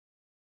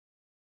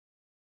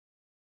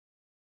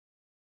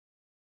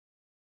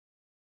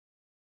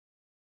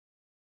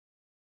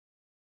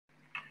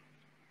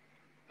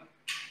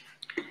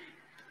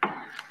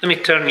Let me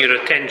turn your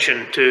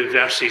attention to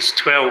verses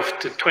 12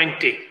 to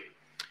 20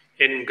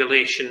 in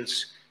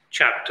Galatians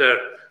chapter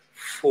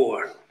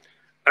 4.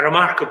 A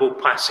remarkable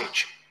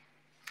passage,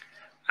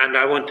 and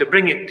I want to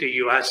bring it to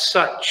you as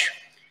such.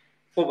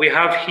 What we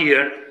have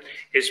here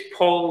is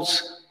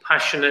Paul's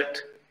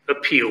passionate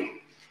appeal.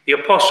 The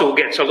apostle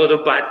gets a lot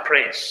of bad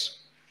press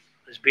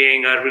as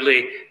being a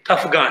really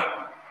tough guy.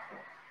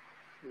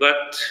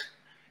 But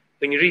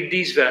when you read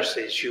these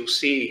verses, you'll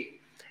see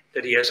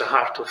that he has a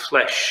heart of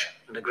flesh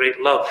and a great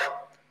love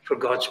for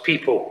God's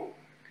people.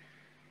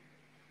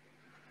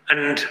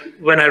 And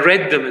when I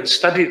read them and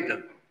studied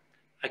them,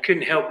 I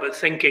couldn't help but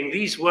thinking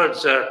these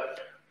words are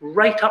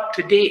right up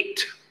to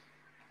date.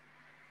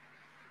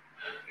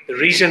 The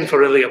reason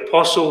for the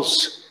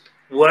apostles'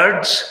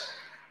 words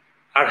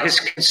are his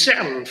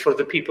concern for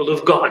the people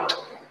of God.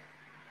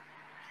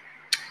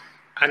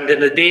 And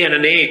in a day and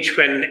an age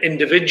when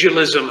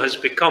individualism has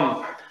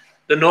become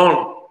the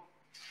norm,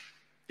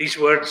 these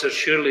words are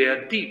surely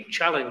a deep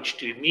challenge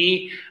to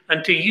me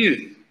and to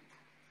you.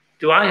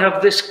 Do I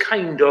have this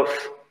kind of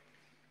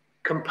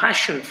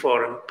compassion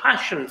for and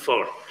passion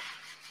for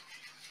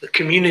the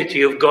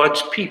community of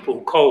God's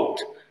people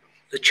called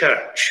the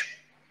church?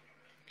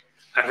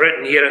 I've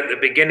written here at the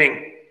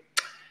beginning,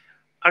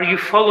 are you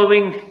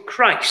following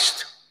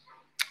Christ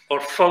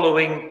or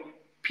following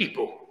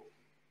people?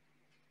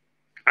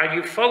 Are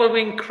you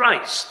following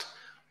Christ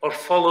or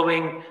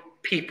following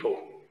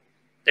people?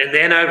 And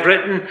then I've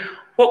written,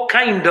 what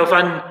kind of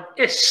an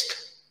ist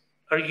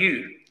are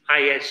you?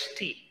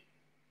 I-S-T.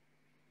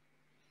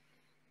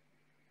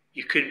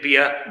 You could be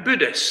a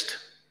Buddhist.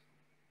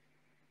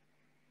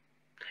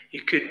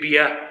 You could be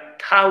a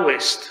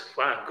Taoist.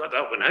 Wow, I've got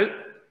that one out.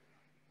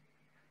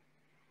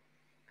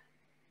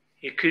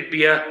 You could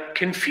be a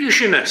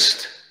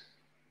Confucianist.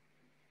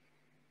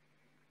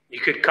 You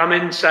could come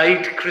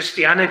inside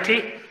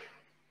Christianity.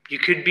 You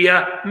could be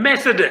a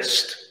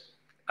Methodist,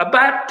 a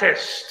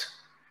Baptist,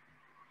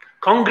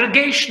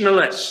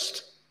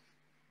 Congregationalist.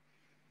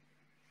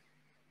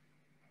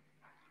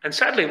 And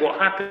sadly, what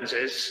happens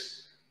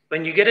is,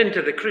 when you get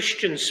into the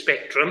Christian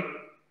spectrum,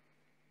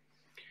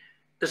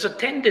 there's a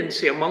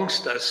tendency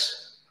amongst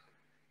us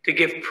to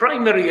give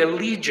primary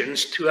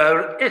allegiance to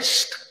our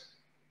ist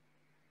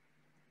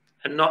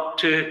and not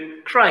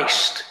to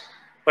Christ.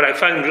 What I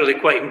found really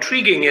quite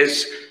intriguing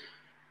is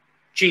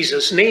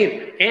Jesus'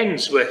 name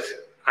ends with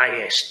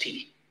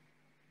I-S-T.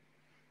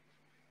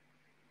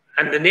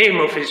 And the name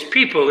of his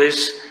people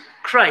is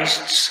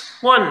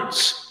Christ's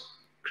ones,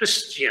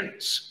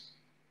 Christians.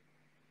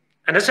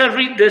 And as I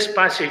read this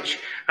passage,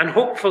 and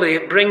hopefully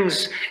it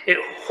brings it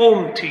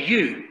home to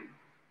you,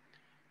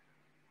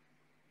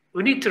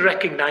 we need to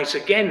recognize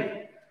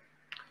again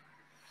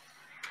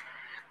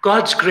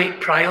God's great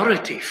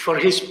priority for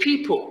his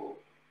people,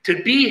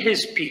 to be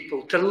his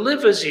people, to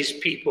live as his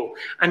people,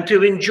 and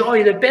to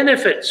enjoy the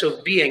benefits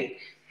of being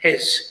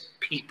his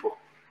people.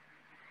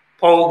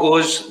 Paul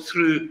goes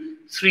through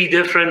 3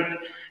 different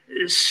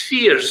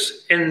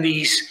spheres in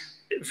these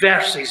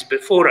verses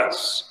before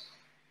us.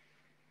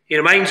 He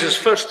reminds us,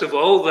 first of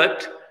all,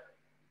 that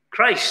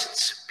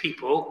Christ's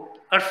people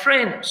are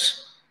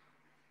friends.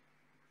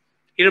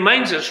 He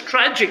reminds us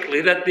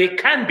tragically that they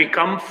can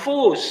become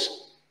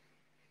foes.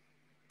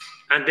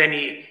 And then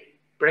he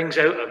brings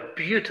out a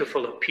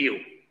beautiful appeal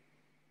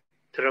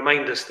to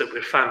remind us that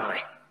we're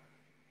family.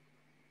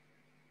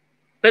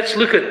 Let's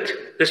look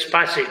at this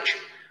passage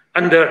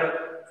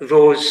under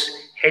those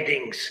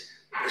headings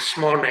this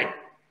morning.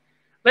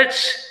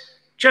 Let's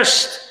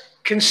just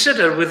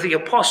consider with the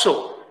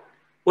apostle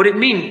what it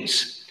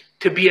means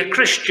to be a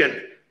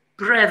Christian.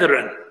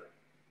 Brethren,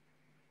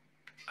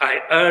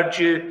 I urge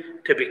you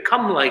to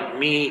become like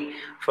me,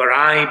 for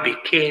I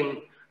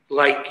became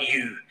like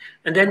you.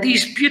 And then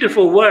these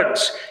beautiful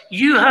words,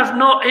 you have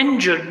not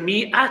injured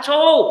me at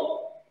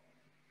all.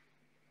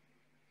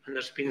 And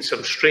there's been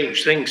some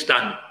strange things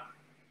done.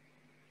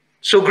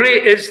 So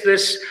great is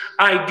this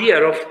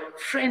idea of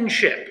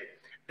friendship.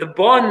 The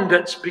bond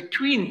that's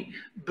between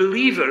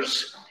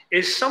believers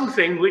is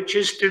something which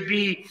is to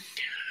be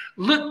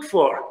looked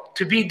for,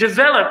 to be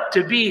developed,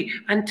 to be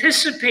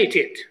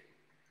anticipated.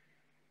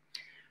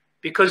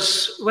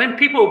 Because when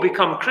people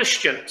become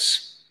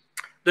Christians,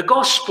 the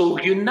gospel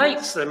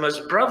unites them as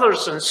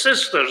brothers and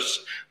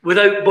sisters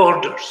without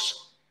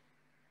borders.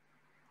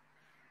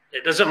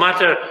 It doesn't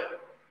matter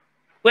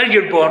where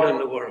you're born in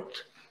the world.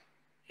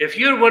 If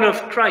you're one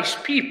of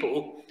Christ's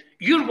people,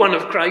 you're one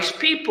of Christ's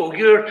people.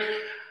 You're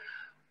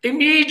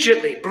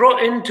immediately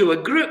brought into a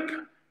group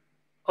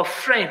of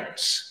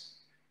friends,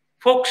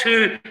 folks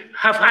who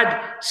have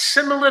had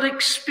similar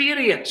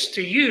experience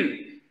to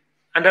you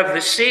and have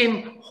the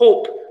same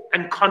hope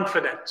and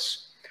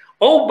confidence.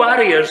 All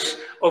barriers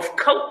of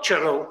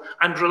cultural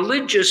and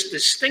religious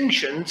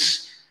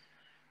distinctions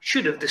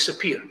should have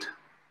disappeared.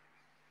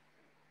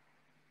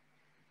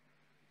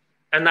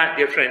 And that,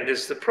 dear friend,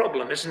 is the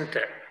problem, isn't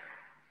it?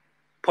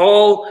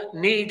 Paul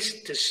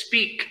needs to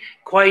speak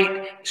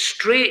quite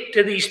straight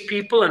to these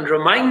people and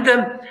remind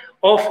them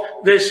of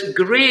this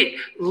great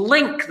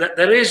link that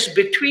there is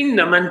between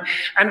them.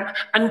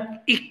 And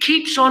he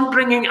keeps on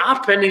bringing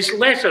up in his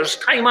letters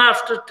time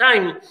after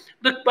time.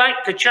 Look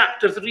back to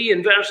chapter 3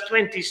 and verse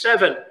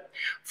 27.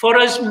 For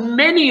as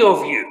many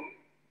of you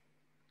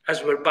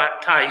as were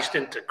baptized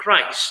into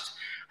Christ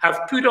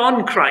have put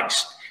on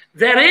Christ.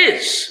 There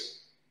is,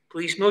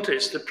 please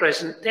notice the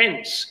present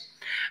tense,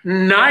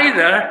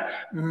 neither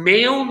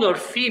male nor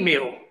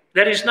female.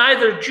 There is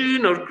neither Jew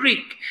nor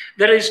Greek.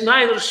 There is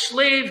neither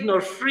slave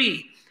nor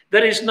free.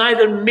 There is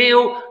neither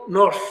male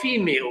nor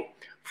female,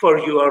 for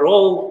you are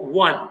all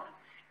one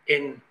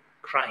in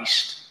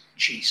Christ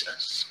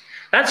Jesus.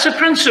 That's a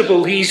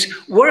principle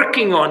he's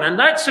working on, and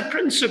that's a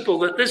principle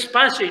that this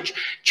passage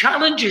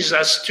challenges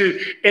us to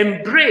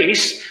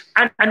embrace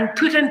and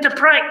put into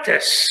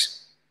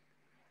practice.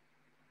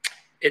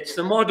 It's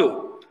the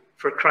model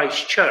for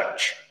Christ's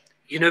church,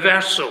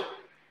 universal.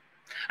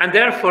 And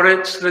therefore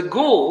it's the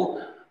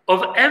goal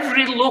of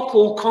every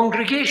local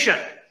congregation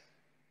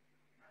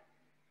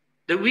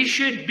that we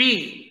should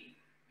be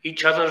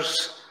each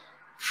other's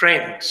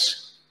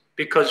friends,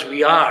 because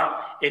we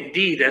are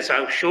indeed, as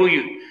I'll show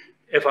you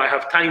if I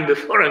have time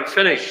before I'm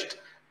finished,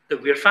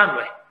 that we're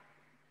family.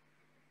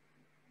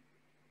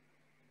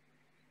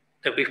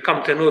 That we've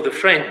come to know the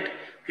friend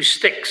who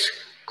sticks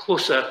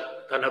closer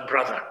than a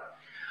brother.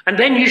 And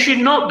then you should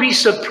not be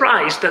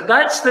surprised that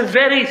that's the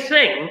very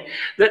thing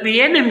that the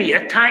enemy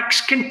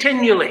attacks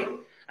continually.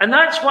 And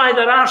that's why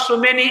there are so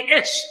many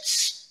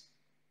ists.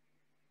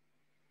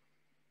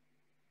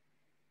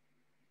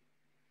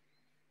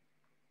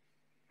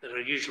 There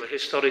are usually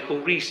historical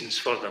reasons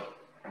for them.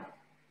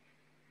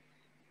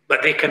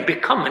 But they can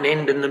become an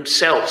end in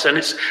themselves. And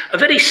it's a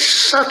very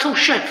subtle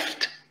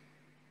shift.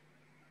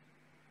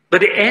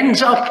 But it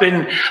ends up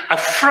in a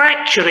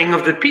fracturing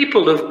of the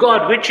people of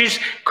God, which is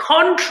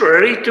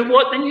contrary to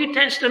what the New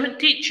Testament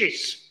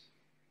teaches.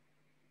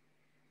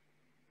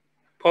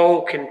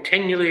 Paul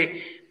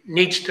continually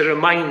needs to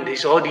remind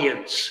his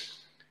audience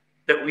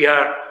that we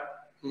are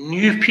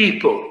new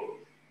people,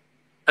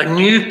 a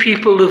new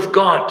people of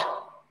God,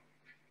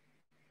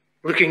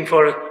 looking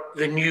for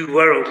the new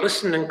world.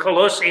 Listen in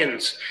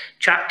Colossians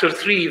chapter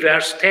 3,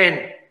 verse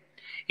 10.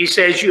 He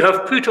says, you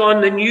have put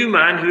on the new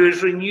man who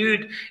is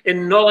renewed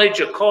in knowledge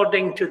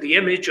according to the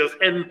image of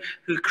him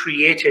who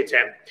created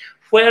him,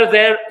 where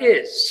there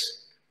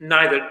is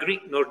neither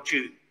Greek nor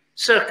Jew,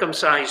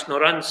 circumcised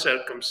nor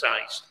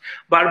uncircumcised,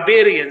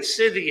 barbarian,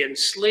 Scythian,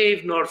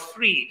 slave nor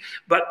free,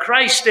 but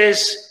Christ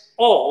is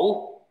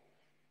all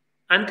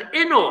and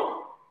in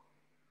all.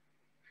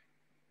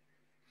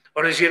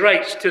 Or as he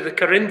writes to the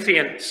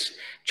Corinthians,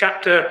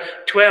 chapter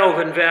 12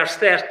 and verse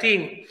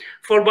 13,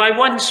 for by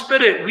one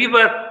Spirit we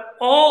were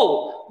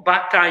all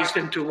baptized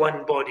into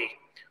one body,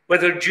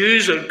 whether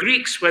Jews or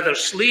Greeks, whether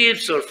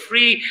slaves or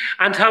free,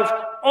 and have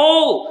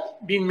all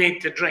been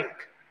made to drink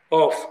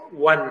of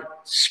one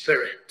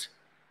Spirit.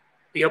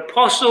 The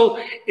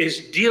apostle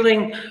is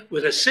dealing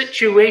with a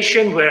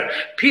situation where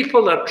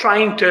people are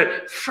trying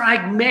to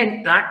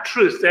fragment that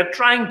truth. They're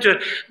trying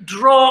to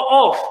draw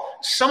off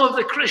some of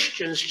the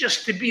Christians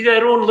just to be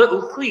their own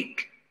little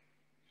clique.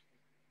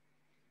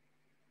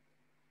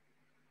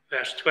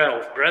 Verse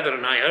 12,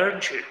 brethren, I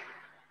urge you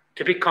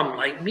to become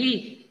like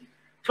me,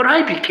 for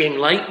I became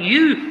like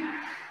you.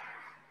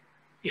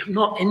 You have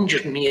not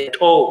injured me at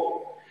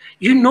all.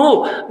 You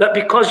know that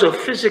because of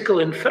physical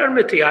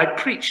infirmity, I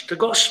preached the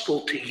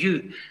gospel to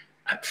you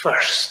at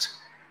first.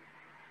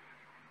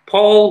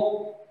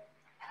 Paul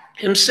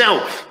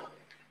himself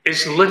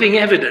is living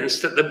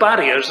evidence that the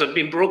barriers have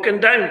been broken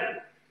down.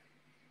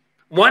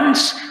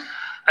 Once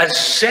a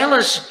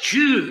zealous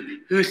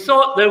Jew who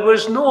thought there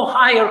was no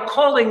higher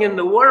calling in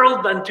the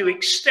world than to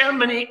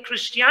exterminate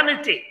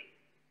Christianity.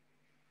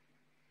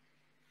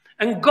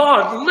 And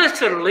God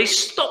literally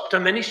stopped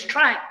him in his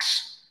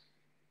tracks.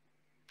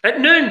 At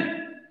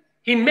noon,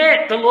 he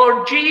met the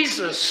Lord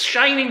Jesus,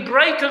 shining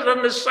brighter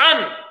than the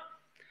sun.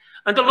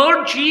 And the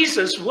Lord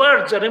Jesus'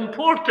 words are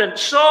important.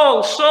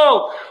 Saul,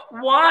 Saul,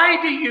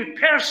 why do you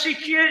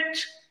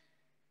persecute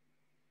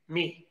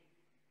me?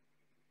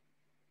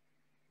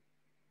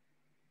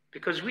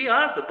 Because we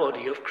are the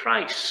body of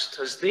Christ,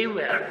 as they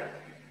were.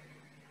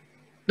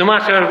 No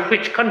matter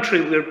which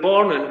country we're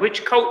born in,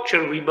 which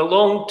culture we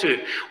belong to,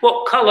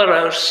 what color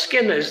our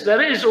skin is,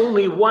 there is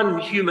only one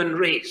human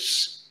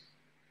race.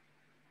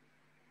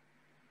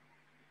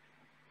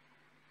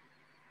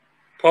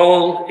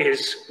 Paul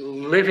is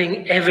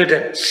living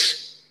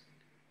evidence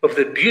of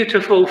the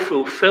beautiful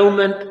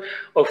fulfillment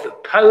of the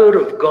power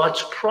of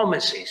God's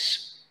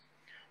promises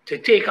to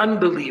take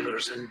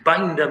unbelievers and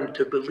bind them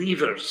to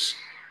believers.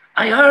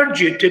 I urge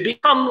you to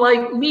become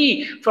like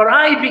me, for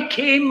I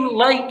became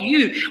like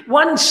you.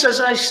 Once, as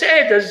I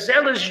said, a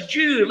zealous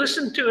Jew,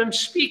 listen to him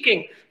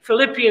speaking.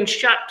 Philippians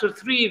chapter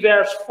 3,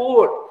 verse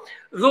 4.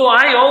 though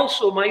I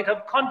also might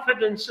have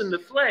confidence in the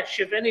flesh.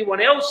 If anyone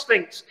else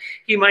thinks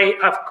he might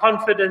have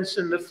confidence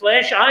in the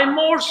flesh, I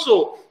more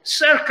so,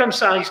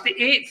 circumcised the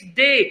 8th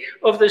day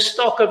of the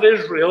stock of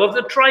Israel, of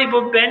the tribe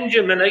of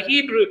Benjamin, a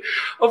Hebrew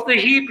of the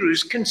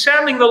Hebrews,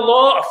 concerning the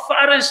law, a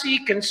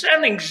Pharisee,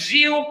 concerning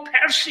zeal,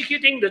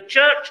 persecuting the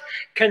church,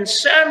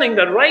 concerning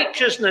the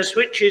righteousness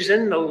which is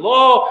in the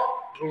law,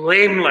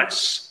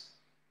 blameless.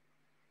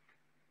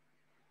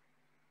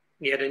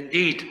 Yet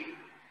indeed,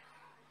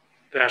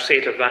 verse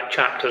 8 of that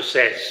chapter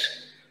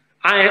says,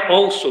 I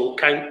also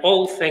count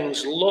all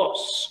things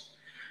loss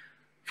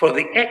for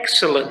the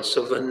excellence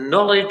of the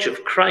knowledge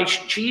of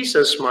Christ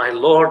Jesus my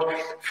Lord,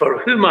 for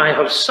whom I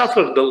have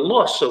suffered the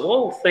loss of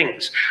all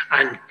things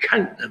and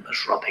count them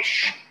as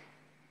rubbish.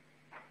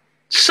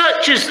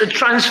 Such is the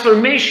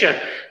transformation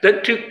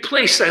that took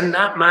place in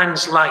that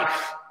man's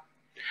life.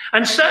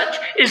 And such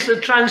is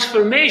the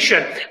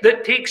transformation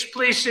that takes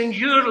place in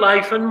your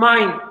life and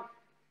mine.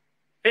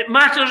 It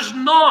matters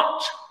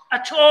not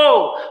at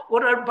all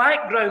what our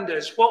background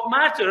is. What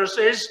matters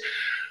is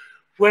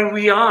where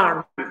we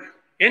are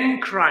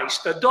in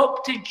Christ,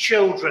 adopted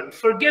children,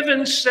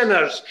 forgiven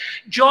sinners,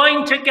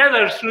 joined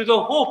together through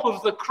the hope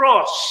of the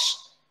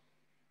cross.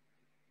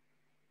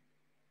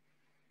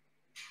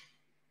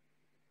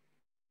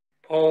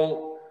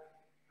 Paul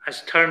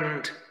has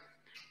turned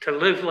to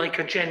live like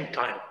a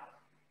Gentile,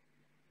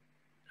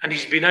 and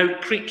he's been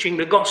out preaching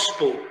the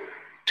gospel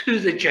to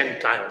the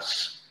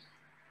Gentiles.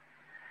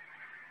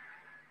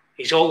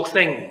 He's all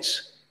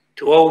things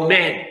to all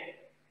men,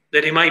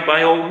 that he might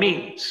by all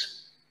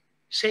means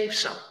save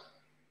some.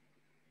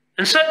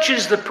 And such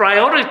is the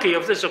priority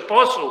of this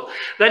apostle,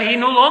 that he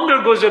no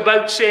longer goes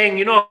about saying,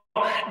 you know,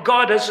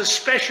 God has a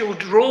special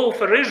role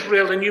for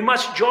Israel and you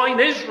must join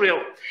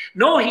Israel.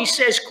 No, he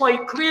says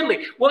quite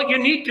clearly, what you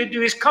need to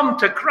do is come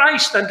to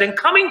Christ, and in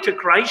coming to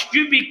Christ,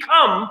 you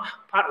become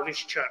part of his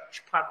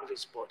church, part of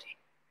his body.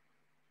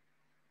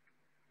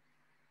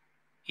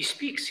 He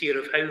speaks here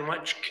of how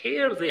much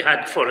care they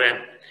had for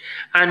him,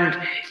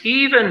 and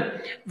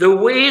even the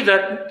way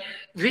that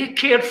they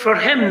cared for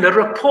him, the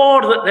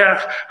rapport that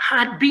there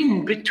had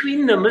been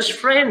between them as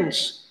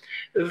friends.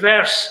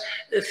 Verse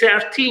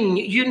 13,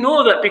 you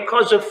know that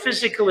because of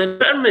physical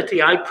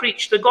infirmity I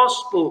preached the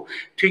gospel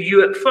to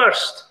you at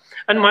first.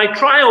 And my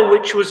trial,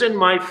 which was in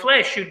my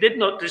flesh, you did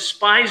not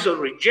despise or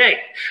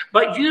reject,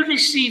 but you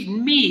received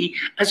me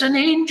as an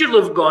angel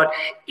of God,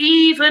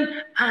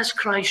 even as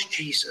Christ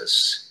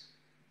Jesus.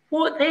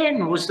 What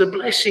then was the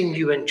blessing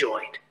you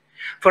enjoyed?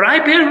 For I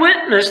bear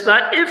witness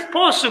that, if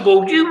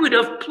possible, you would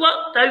have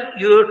plucked out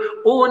your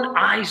own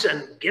eyes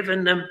and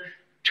given them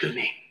to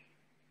me.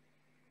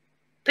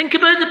 Think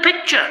about the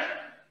picture.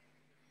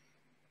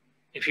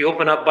 If you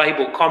open up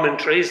Bible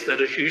commentaries,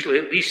 there is usually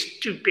at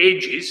least 2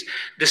 pages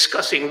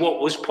discussing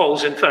what was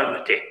Paul's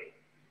infirmity.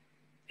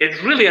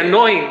 It's really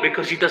annoying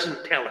because he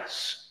doesn't tell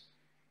us.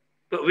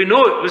 But we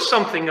know it was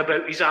something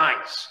about his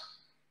eyes.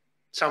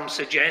 Some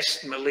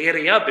suggest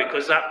malaria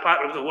because that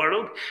part of the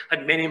world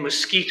had many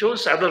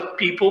mosquitoes. Other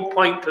people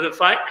point to the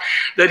fact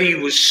that he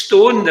was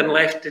stoned and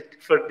left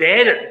for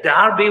dead at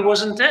Derby,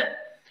 wasn't it?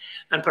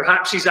 And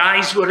perhaps his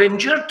eyes were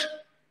injured.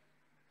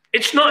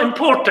 It's not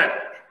important.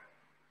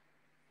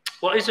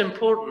 What is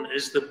important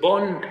is the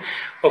bond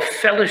of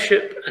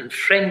fellowship and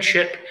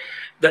friendship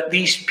that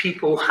these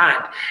people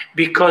had,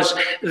 because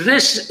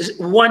this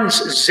once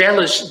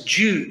zealous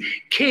Jew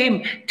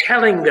came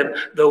telling them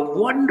the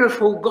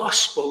wonderful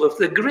gospel of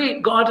the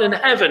great God in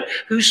heaven,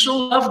 who so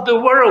loved the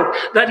world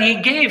that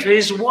he gave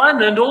his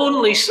one and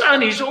only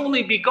Son, his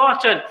only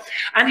begotten,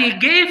 and he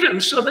gave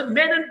him so that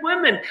men and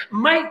women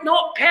might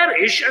not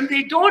perish, and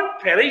they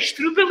don't perish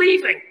through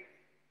believing.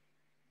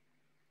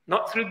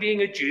 Not through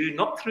being a Jew,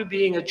 not through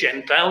being a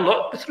Gentile,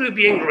 not through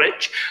being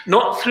rich,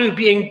 not through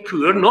being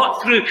poor,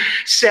 not through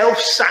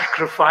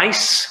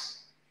self-sacrifice.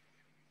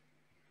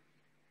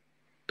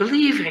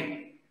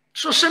 Believing.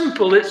 So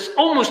simple, it's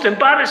almost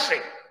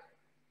embarrassing.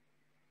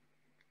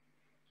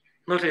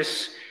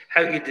 Notice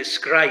how he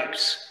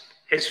describes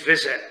his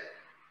visit.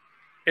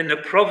 In the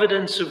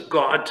providence of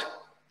God,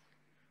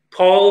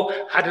 Paul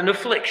had an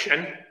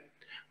affliction,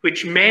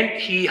 which meant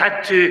he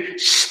had to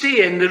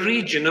stay in the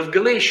region of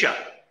Galatia.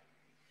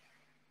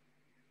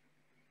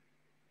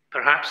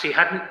 Perhaps he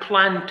hadn't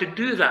planned to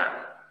do that.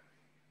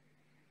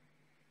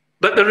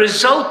 But the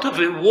result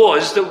of it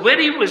was that where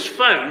he was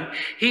found,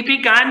 he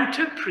began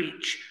to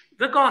preach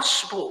the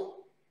gospel.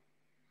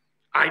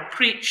 I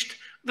preached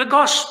the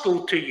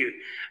gospel to you.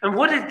 And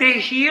what did they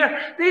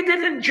hear? They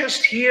didn't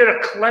just hear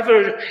a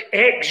clever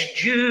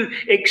ex-Jew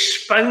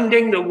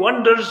expounding the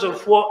wonders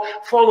of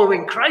what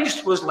following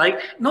Christ was like.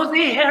 No,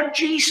 they heard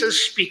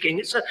Jesus speaking.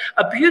 It's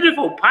a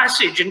beautiful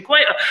passage and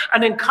quite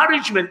an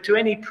encouragement to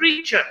any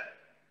preacher.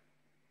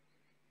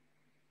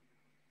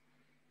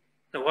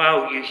 Now,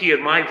 while you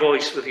hear my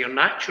voice with your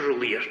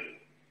natural ear,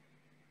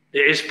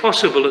 it is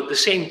possible at the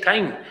same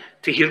time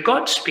to hear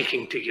God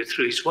speaking to you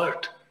through his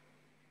word.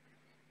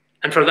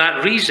 And for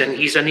that reason,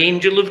 he's an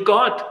angel of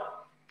God,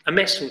 a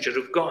messenger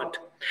of God.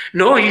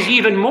 No, he's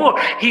even more.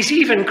 He's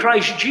even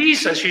Christ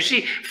Jesus. You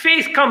see,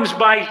 faith comes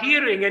by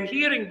hearing, and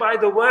hearing by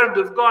the word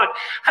of God.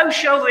 How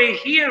shall they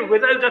hear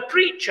without a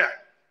preacher?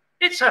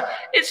 It's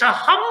a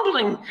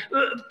humbling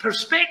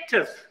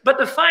perspective. But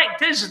the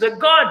fact is that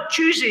God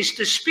chooses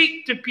to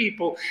speak to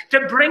people,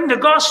 to bring the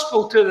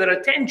gospel to their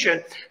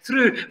attention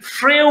through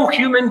frail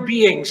human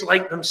beings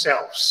like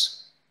themselves.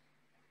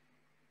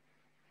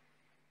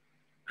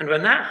 And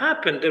when that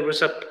happened, there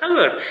was a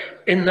power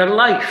in their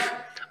life.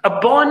 A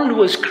bond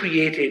was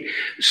created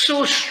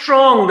so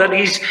strong that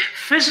his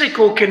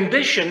physical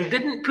condition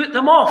didn't put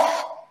them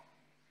off.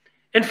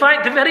 In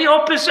fact, the very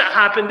opposite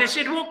happened. They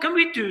said, what can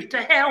we do to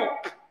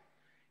help?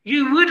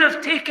 You would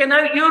have taken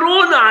out your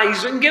own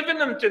eyes and given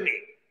them to me.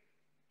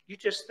 You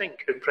just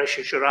think how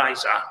precious your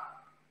eyes are.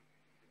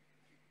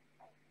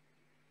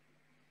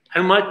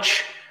 How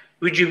much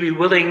would you be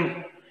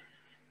willing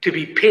to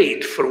be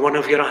paid for one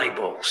of your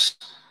eyeballs?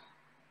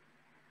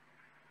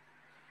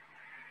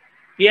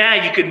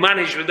 Yeah, you could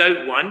manage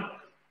without one.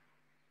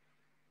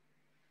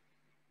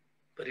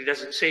 But he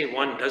doesn't say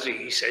one, does he?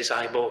 He says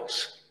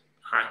eyeballs,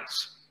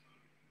 eyes.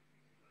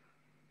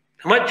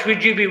 How much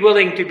would you be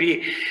willing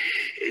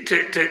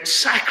to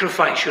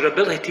sacrifice your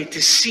ability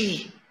to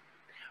see?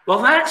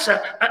 Well, that's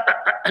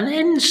an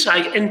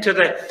insight into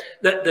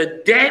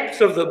the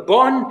depth of the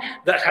bond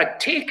that had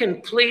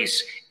taken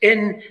place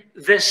in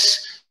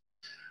this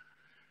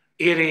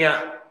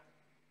area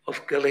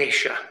of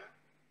Galatia.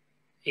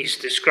 He's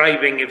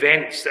describing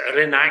events that are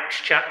in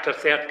Acts chapter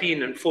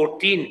 13 and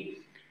 14.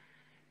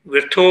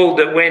 We're told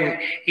that when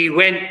he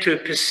went to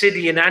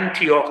Pisidian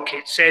Antioch,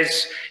 it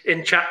says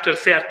in chapter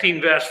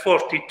 13, verse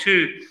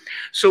 42,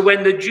 so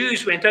when the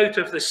Jews went out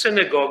of the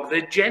synagogue,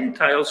 the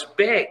Gentiles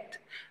begged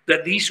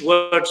that these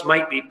words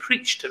might be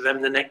preached to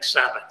them the next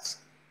Sabbath.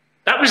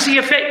 That was the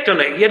effect on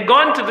it. He had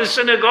gone to the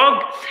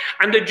synagogue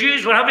and the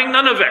Jews were having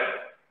none of it.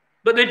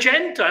 But the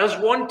Gentiles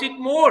wanted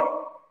more.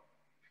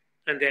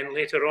 And then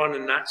later on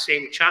in that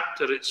same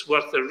chapter, it's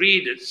worth a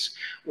read. It's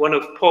one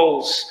of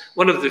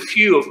the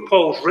few of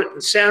Paul's written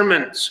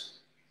sermons.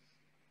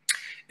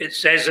 It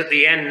says at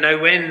the end,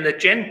 now when the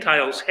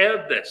Gentiles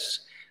heard this,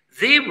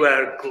 they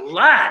were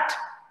glad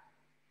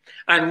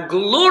and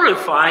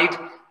glorified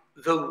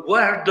the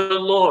word of the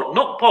Lord,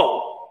 not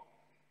Paul.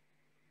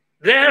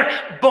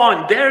 Their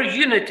bond, their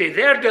unity,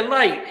 their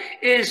delight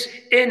is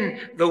in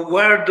the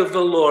word of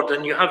the Lord.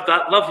 And you have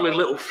that lovely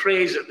little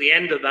phrase at the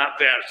end of that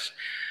verse.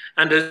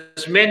 And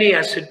as many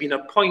as had been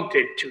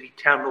appointed to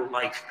eternal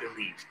life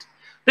believed.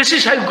 This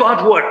is how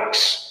God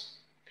works.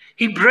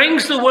 He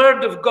brings the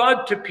word of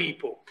God to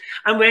people.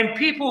 And when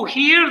people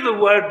hear the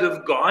word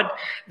of God,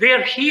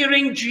 they're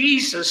hearing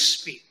Jesus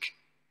speak.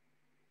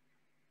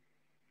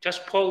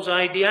 Just Paul's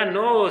idea?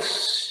 No.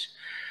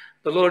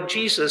 The Lord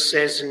Jesus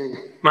says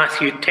in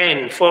Matthew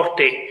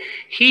 10:40,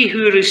 he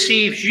who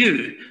receives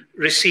you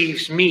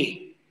receives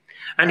me.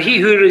 And he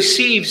who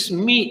receives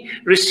me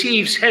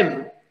receives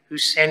him who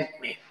sent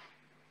me.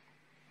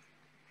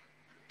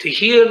 To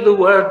hear the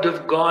word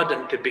of God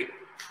and to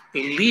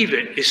believe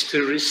it is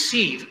to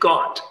receive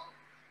God,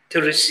 to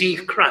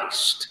receive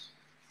Christ.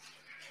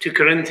 2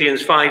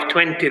 Corinthians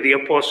 5:20, the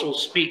apostle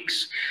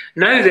speaks,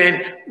 now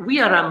then, we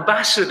are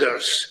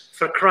ambassadors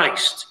for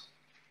Christ,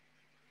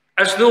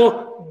 as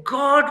though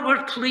God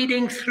were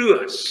pleading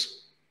through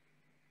us.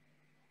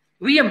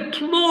 We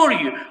implore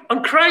you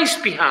on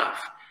Christ's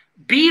behalf,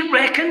 be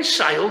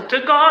reconciled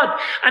to God.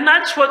 And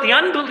that's what the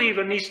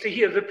unbeliever needs to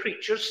hear the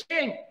preacher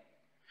saying.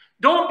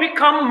 Don't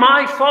become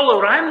my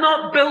follower. I'm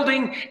not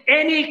building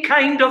any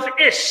kind of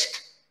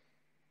ist.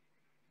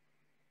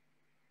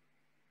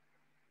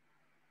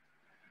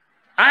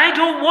 I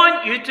don't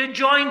want you to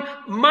join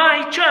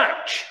my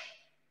church.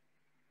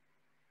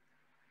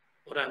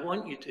 What I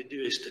want you to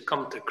do is to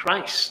come to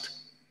Christ.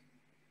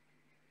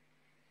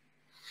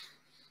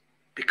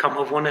 Become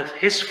one of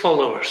his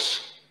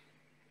followers.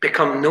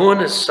 Become known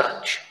as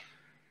such.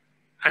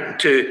 And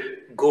to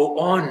go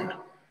on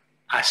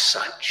as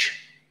such.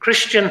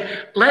 Christian,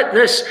 let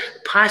this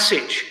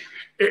passage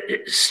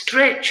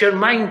stretch your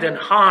mind and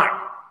heart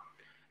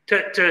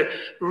to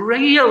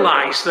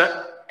realize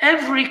that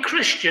every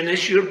Christian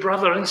is your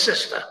brother and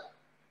sister.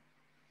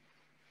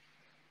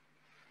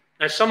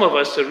 Now, some of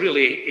us are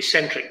really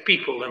eccentric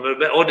people and we're a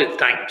bit odd at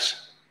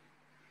times.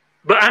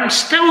 But I'm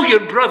still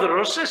your brother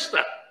or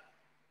sister.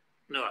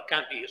 No, I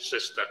can't be your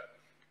sister.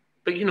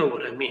 But you know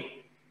what I mean.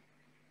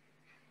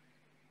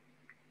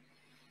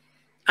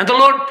 And the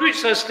Lord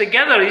puts us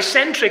together,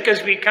 eccentric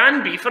as we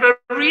can be, for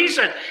a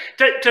reason,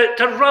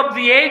 to rub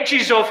the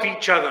edges off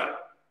each other,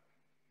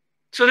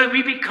 so that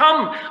we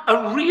become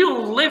a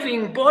real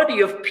living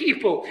body of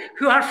people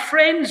who are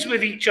friends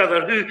with each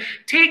other, who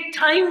take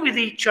time with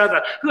each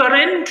other, who are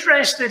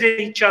interested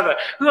in each other,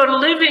 who are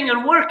living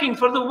and working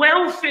for the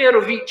welfare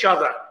of each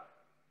other.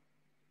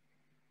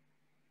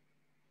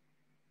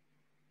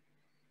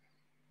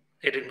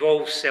 It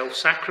involves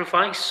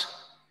self-sacrifice.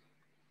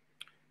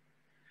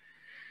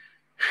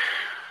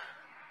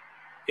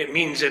 It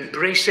means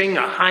embracing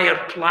a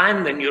higher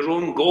plan than your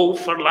own goal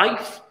for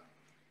life.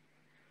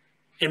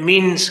 It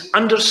means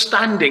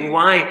understanding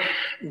why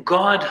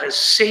God has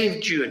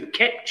saved you and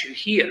kept you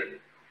here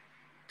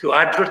to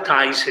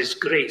advertise his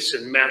grace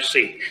and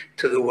mercy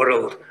to the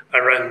world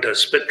around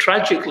us. But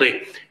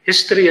tragically,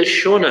 history has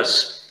shown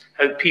us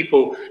how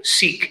people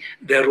seek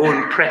their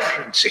own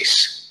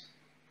preferences.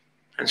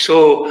 And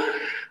so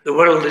the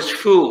world is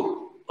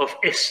full of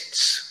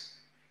ists.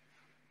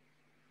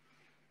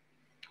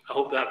 I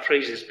hope that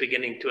phrase is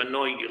beginning to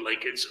annoy you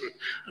like it's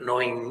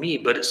annoying me,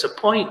 but it's a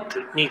point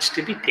that needs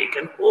to be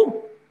taken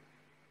home.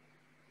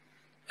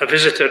 A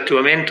visitor to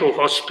a mental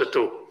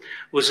hospital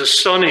was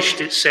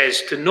astonished, it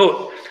says, to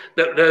note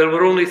that there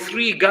were only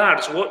 3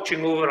 guards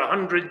watching over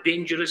 100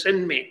 dangerous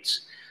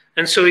inmates.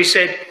 And so he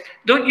said,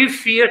 "Don't you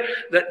fear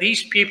that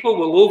these people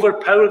will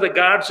overpower the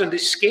guards and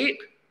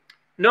escape?"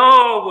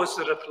 "No," was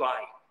the reply.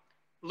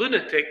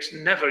 "Lunatics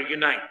never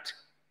unite."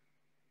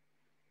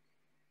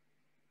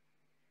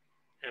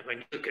 And when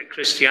you look at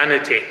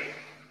Christianity,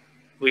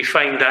 we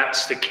find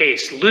that's the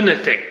case.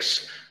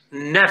 Lunatics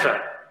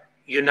never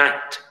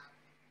unite.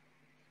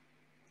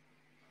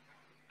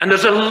 And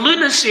there's a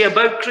lunacy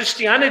about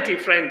Christianity,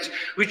 friends,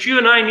 which you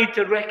and I need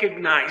to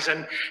recognize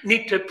and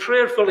need to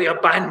prayerfully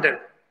abandon.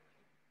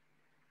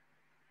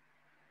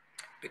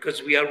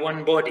 Because we are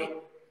one body.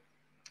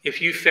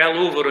 If you fell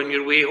over on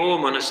your way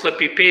home on a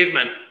slippy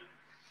pavement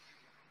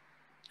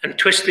and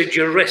twisted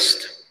your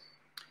wrist,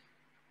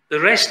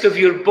 the rest of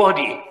your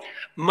body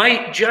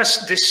might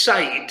just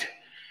decide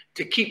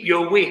to keep you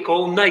awake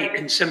all night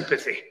in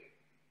sympathy.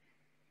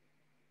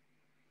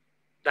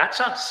 That's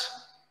us,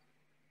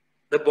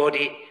 the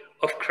body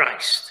of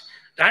Christ.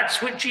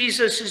 That's what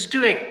Jesus is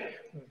doing,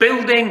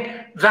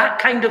 building that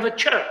kind of a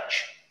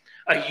church,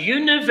 a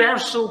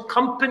universal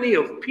company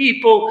of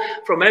people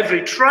from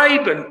every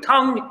tribe and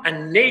tongue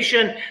and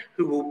nation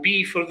who will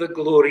be for the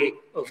glory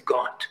of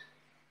God.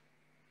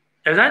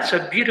 Now that's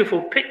a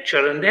beautiful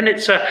picture, and then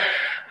it's a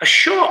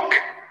shock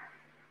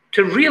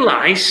to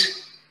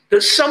realize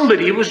that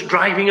somebody was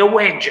driving a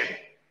wedge in.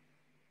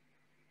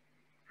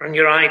 Run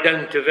your eye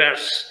down to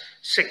verse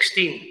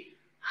 16.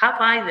 "Have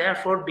I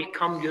therefore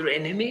become your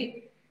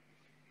enemy?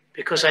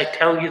 Because I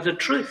tell you the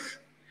truth.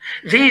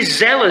 They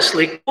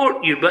zealously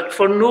court you, but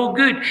for no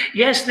good.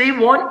 Yes, they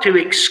want to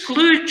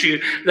exclude you,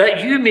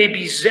 that you may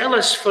be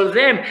zealous for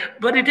them.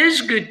 But it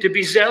is good to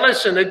be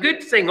zealous, and a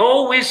good thing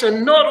always,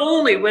 and not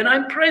only when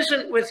I'm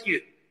present with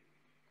you."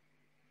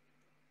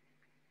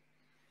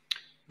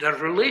 Their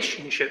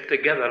relationship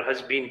together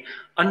has been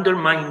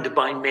undermined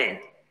by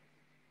men.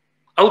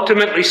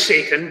 Ultimately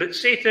Satan, but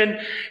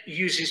Satan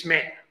uses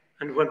men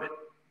and women.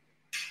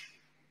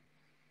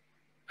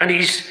 And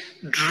he's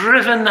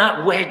driven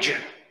that wedge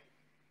in.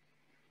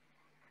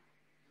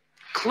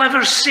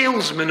 Clever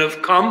salesmen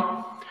have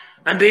come,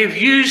 and they've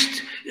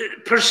used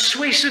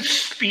persuasive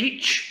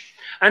speech,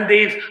 and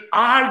they've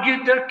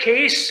argued their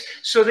case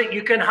so that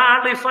you can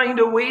hardly find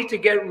a way to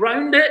get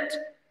round it.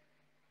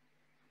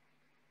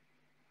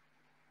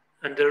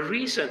 And the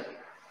reason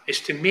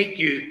is to make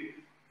you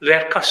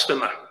their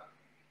customer.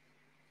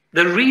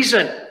 The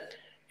reason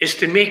is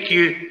to make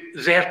you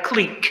their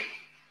clique.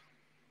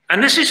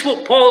 And this is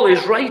what Paul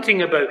is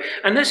writing about.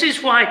 And this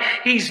is why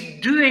he's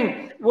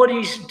doing what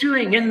he's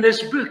doing in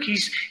this book.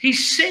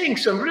 He's saying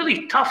some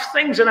really tough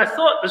things. And I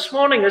thought this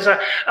morning as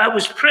I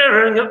was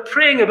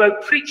praying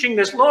about preaching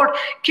this, "Lord,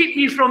 keep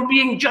me from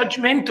being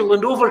judgmental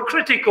and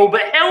overcritical,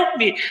 but help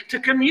me to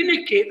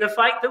communicate the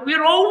fact that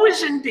we're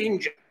always in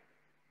danger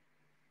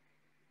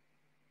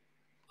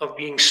of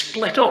being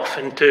split off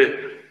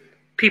into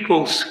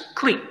people's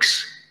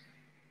cliques,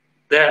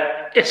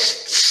 their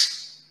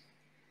ists."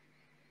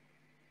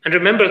 And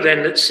remember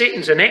then that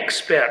Satan's an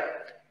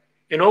expert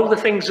in all the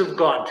things of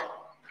God.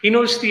 He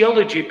knows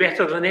theology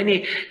better than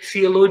any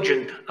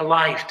theologian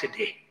alive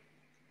today.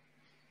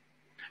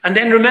 And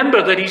then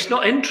remember that he's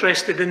not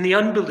interested in the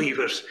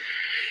unbelievers.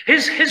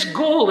 His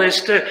goal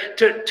is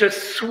to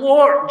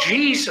thwart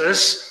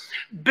Jesus'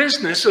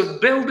 business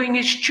of building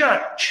his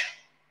church.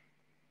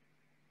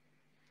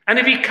 And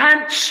if he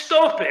can't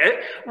stop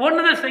it, one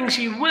of the things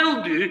he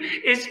will do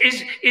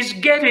is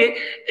get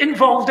it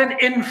involved in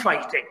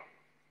infighting.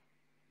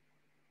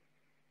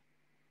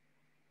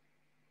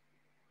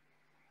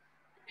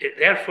 It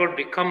therefore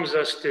becomes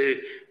us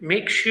to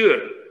make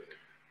sure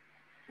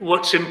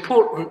what's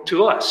important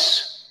to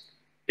us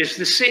is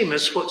the same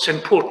as what's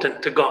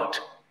important to God.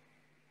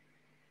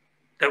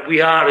 That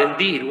we are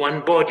indeed one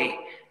body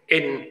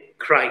in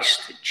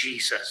Christ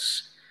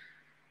Jesus.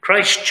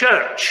 Christ's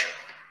church,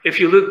 if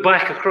you look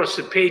back across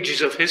the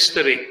pages of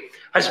history,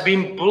 has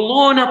been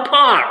blown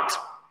apart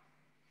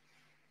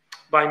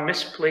by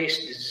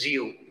misplaced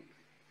zeal.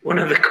 One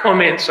of the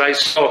comments I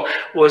saw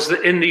was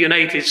that in the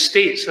United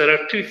States there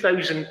are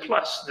 2,000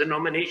 plus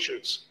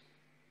denominations.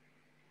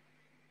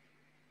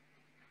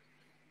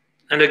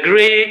 And a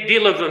great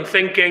deal of them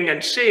thinking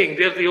and saying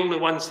they're the only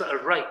ones that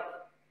are right.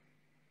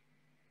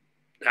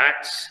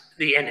 That's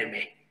the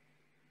enemy.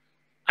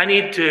 I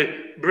need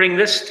to bring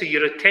this to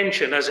your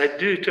attention, as I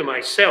do to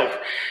myself,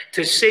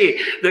 to say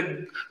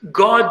that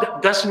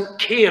God doesn't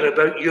care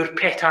about your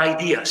pet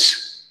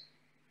ideas.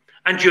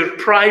 and your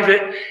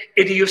private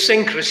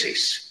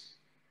idiosyncrasies.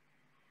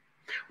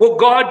 What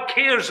God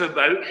cares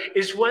about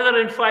is whether,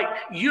 in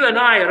fact, you and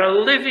I are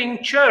a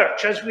living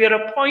church as we are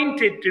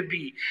appointed to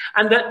be,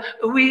 and that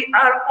we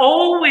are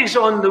always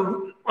on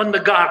the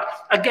guard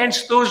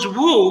against those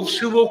wolves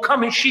who will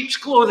come in sheep's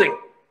clothing.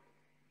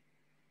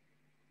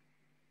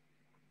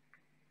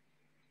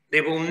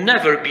 They will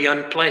never be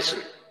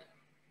unpleasant.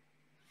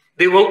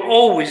 They will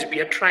always be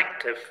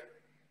attractive.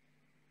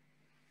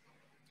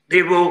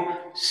 They will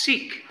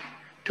seek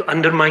to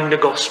undermine the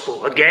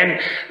gospel. Again,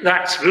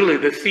 that's really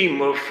the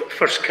theme of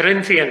 1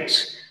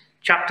 Corinthians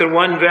chapter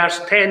 1,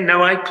 verse 10.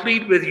 Now I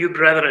plead with you,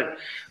 brethren,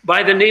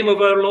 by the name of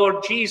our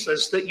Lord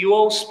Jesus, that you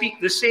all speak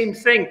the same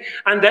thing,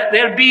 and that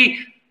there be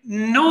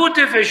no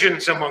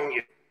divisions among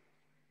you,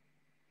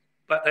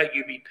 but that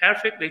you be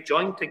perfectly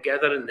joined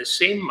together in the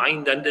same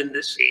mind and in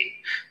the same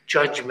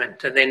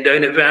judgment. And then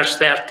down at verse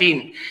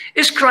 13,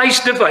 is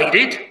Christ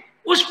divided?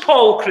 Was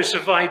Paul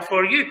crucified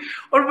for you?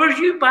 Or were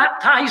you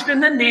baptized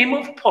in the name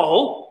of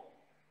Paul?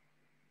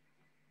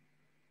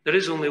 There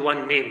is only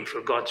one name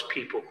for God's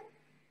people,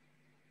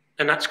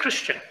 and that's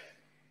Christian.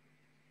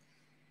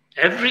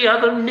 Every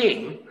other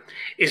name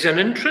is an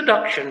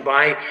introduction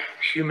by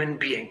human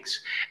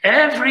beings.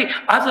 Every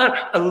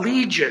other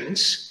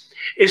allegiance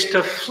is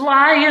to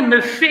fly in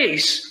the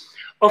face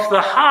of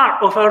the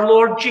heart of our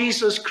Lord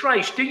Jesus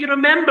Christ. Do you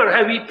remember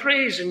how he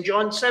prays in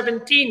John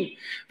 17,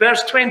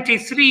 verse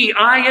 23,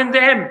 I and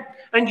them,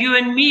 and you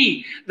and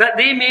me, that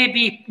they may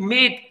be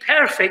made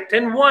perfect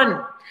in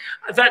one,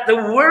 that the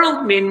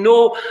world may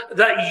know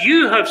that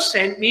you have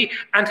sent me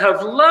and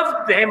have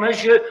loved them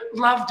as you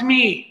loved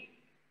me.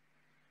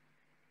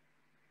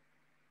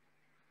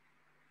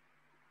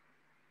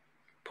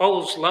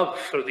 Paul's love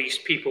for these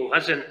people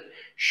hasn't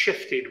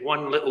shifted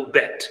one little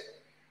bit.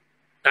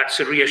 That's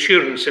a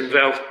reassurance in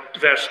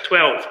verse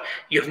 12.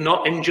 You've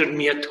not injured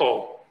me at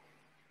all.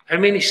 How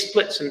many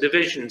splits and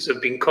divisions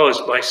have been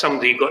caused by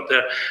somebody who got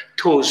their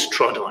toes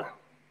trod on?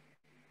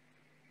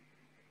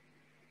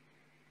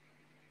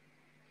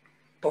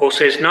 Paul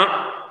says, no,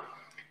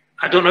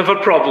 I don't have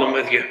a problem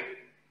with you.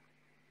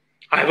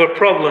 I have a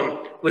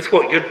problem with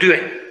what you're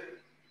doing.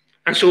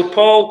 And so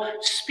Paul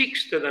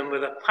speaks to them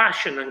with a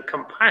passion and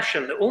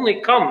compassion that only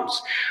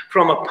comes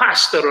from a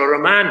pastor or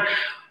a man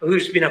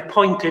who's been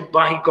appointed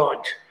by God.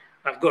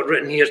 I've got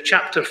written here,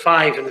 chapter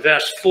 5 and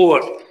verse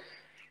 4.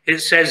 It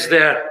says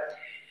there,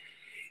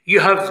 you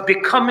have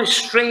become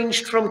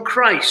estranged from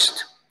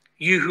Christ,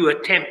 you who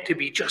attempt to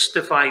be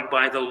justified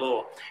by the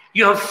law.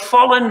 You have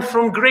fallen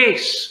from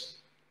grace.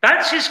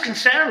 That's his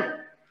concern.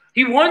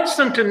 He wants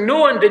them to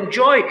know and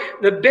enjoy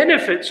the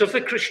benefits of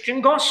the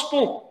Christian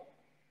gospel.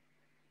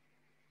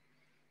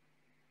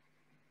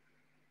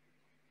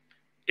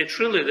 It's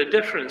really the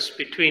difference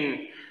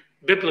between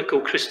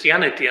biblical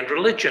Christianity and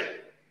religion.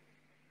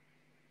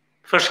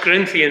 1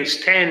 Corinthians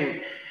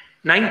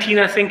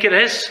 10:19, I think it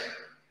is,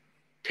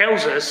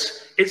 tells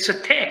us it's a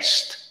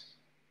test.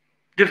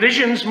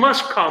 Divisions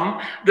must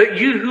come that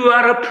you who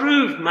are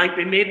approved might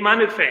be made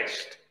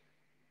manifest.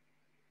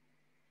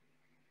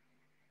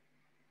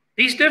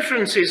 These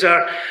differences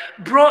are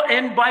brought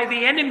in by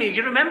the enemy.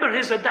 You remember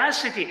his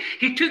audacity.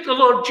 He took the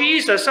Lord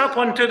Jesus up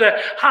onto the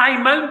high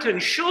mountain,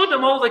 showed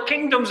him all the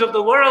kingdoms of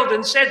the world,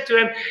 and said to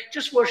him,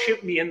 just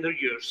worship me and they're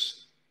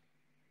yours.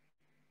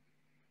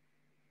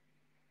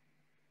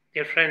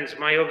 Dear friends,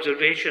 my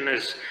observation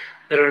is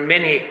there are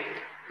many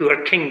who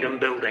are kingdom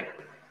building.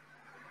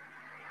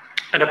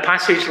 And a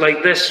passage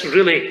like this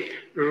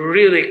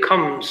really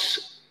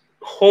comes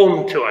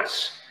home to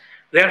us.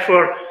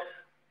 Therefore,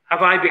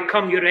 have I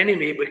become your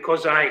enemy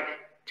because I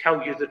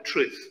tell you the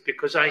truth,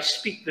 because I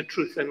speak the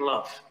truth in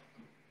love?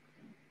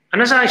 And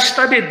as I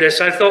studied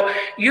this, I thought,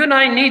 you and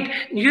I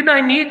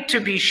need to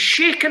be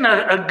shaken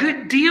a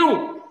good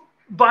deal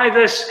by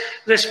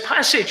this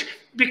passage,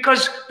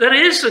 because there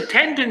is a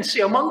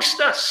tendency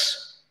amongst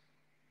us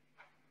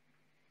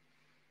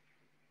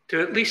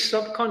to at least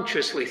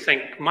subconsciously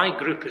think, my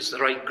group is the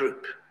right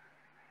group.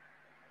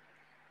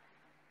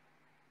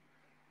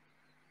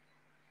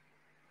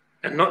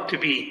 And not to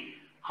be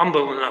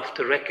humble enough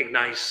to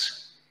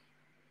recognize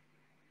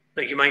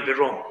that you might be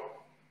wrong.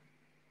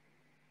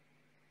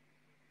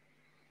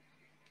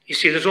 You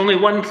see, there's only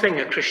one thing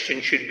a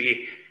Christian should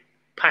be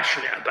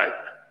passionate about,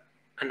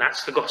 and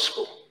that's the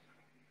gospel.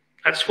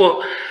 That's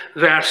what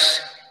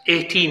verse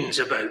 18 is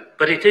about.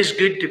 But it is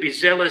good to be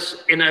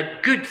zealous in a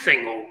good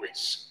thing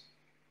always,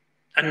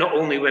 and not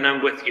only when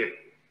I'm with you.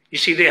 You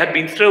see, they had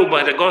been thrilled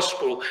by the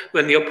gospel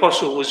when the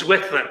apostle was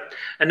with them.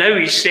 And now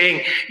he's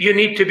saying, you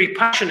need to be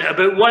passionate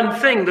about one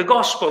thing, the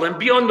gospel, and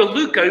be on the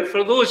lookout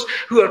for those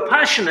who are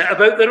passionate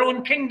about their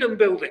own kingdom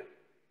building.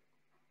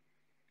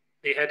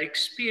 They had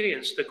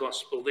experienced the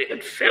gospel. They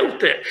had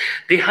felt it.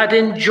 They had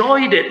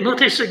enjoyed it.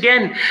 Notice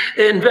again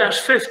in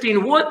verse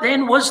 15, what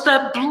then was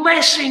the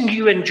blessing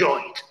you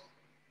enjoyed?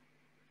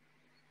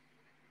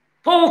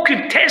 Paul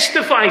could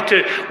testify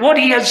to what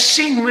he has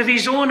seen with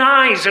his own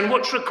eyes and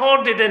what's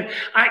recorded in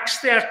Acts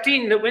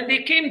 13, that when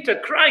they came to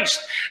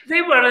Christ,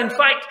 they were in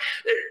fact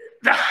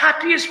the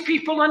happiest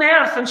people on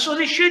earth, and so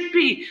they should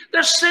be.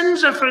 Their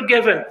sins are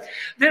forgiven.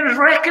 They're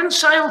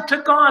reconciled to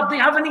God. They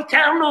have an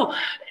eternal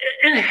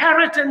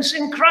inheritance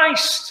in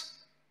Christ.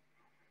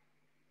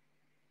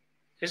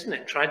 Isn't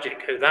it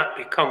tragic how that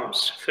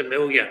becomes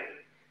familiar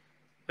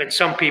when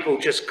some people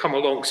just come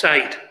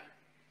alongside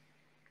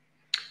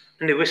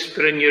and they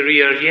whisper in your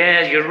ear,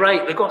 yeah, you're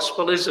right, the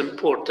gospel is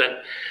important.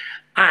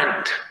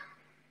 And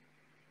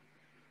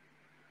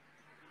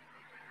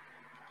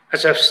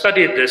as I've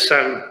studied this,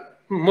 I'm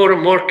more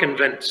and more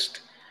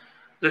convinced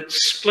that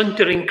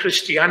splintering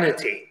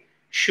Christianity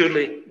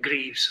surely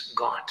grieves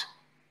God.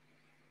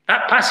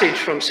 That passage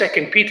from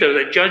 2 Peter,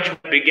 that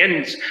judgment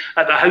begins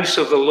at the house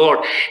of the Lord.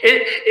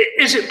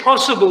 Is it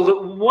possible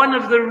that one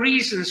of the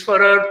reasons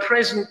for our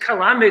present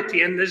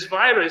calamity in this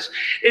virus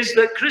is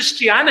that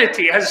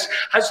Christianity has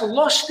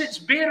lost its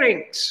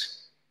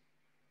bearings?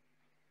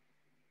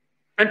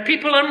 And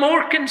people are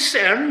more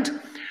concerned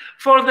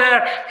for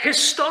their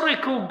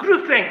historical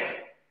grouping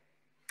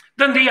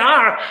than they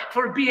are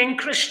for being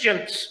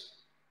Christians.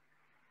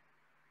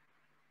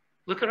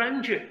 Look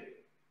around you.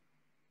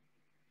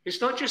 It's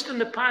not just in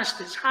the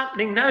past, it's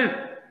happening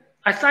now.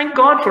 I thank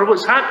God for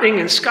what's happening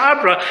in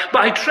Scarborough,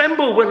 but I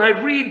tremble when I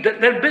read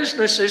that their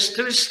business is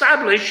to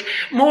establish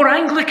more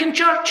Anglican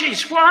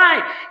churches.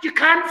 Why? You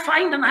can't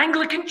find an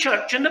Anglican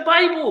church in the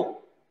Bible.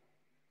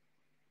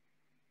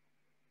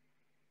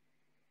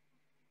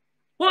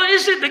 What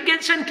is it that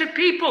gets into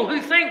people who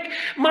think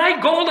my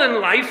goal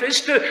in life is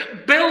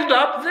to build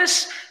up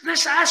this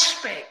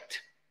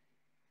aspect?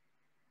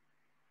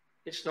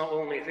 It's not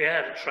only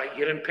there, it's right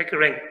here in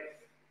Pickering.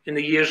 In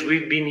the years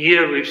we've been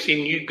here, we've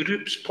seen new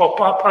groups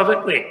pop up,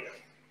 haven't we?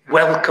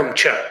 Welcome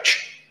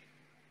Church.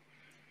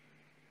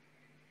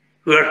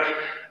 Who are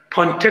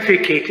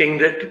pontificating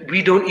that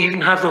we don't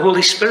even have the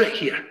Holy Spirit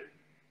here.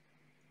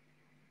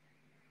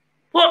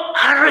 What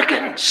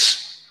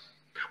arrogance!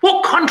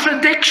 What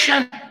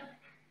contradiction!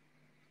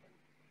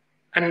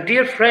 And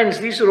dear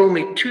friends, these are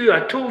only two. I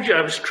told you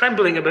I was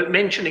trembling about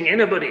mentioning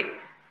anybody.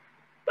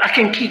 I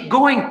can keep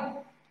going.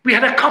 We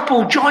had a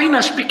couple join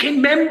us,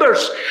 became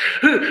members,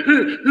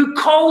 who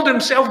called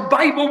themselves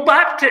Bible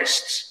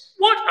Baptists.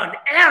 What on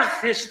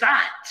earth is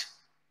that?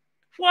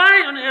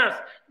 Why on earth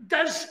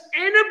does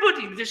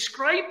anybody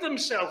describe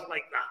themselves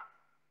like that?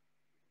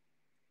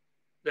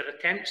 Their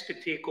attempts to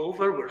take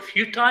over were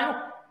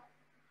futile.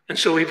 And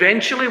so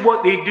eventually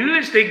what they do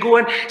is they go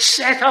and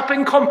set up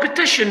in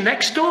competition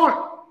next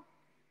door.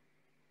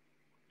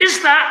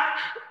 Is that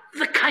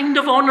the kind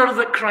of honor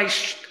that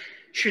Christ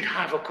should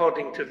have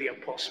according to the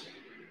apostle?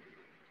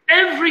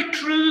 Every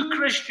true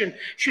Christian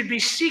should be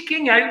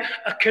seeking out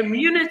a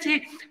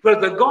community where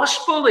the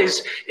gospel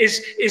is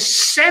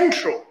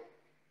central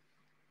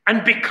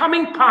and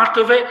becoming part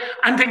of it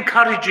and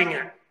encouraging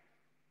it.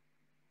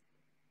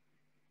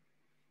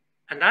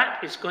 And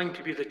that is going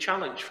to be the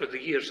challenge for the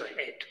years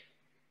ahead.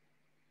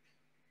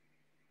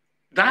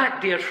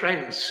 That, dear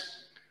friends,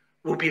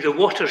 will be the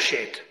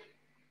watershed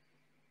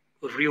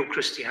of real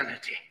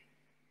Christianity.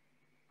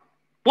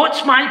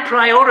 What's my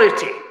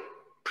priority?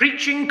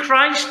 Preaching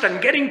Christ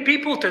and getting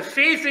people to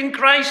faith in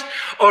Christ,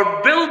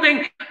 or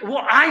building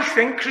what I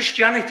think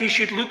Christianity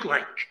should look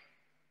like?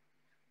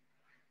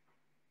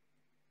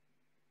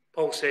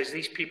 Paul says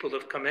these people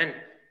have come in.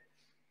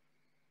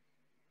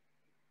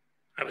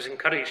 I was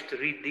encouraged to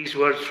read these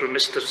words from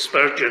Mr.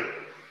 Spurgeon.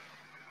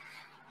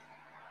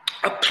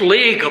 A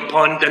plague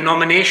upon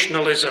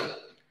denominationalism.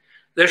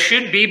 There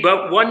should be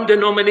but one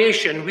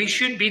denomination. We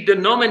should be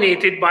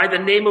denominated by the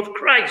name of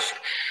Christ,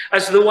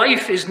 as the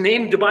wife is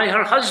named by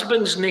her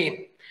husband's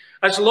name.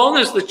 As long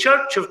as the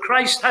Church of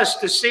Christ has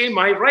to say,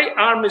 my right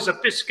arm is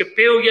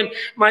Episcopalian,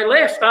 my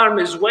left arm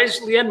is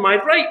Wesleyan, my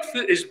right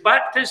foot is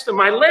Baptist, and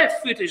my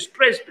left foot is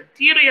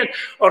Presbyterian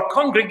or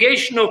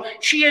Congregational,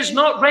 she is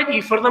not ready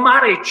for the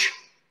marriage.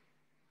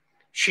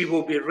 She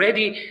will be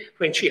ready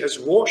when she has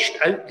washed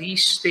out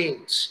these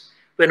stains,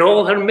 when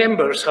all her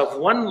members have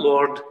one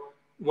Lord,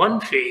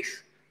 one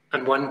faith,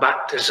 and one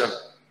baptism.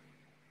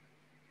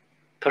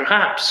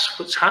 Perhaps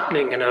what's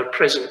happening in our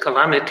present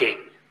calamity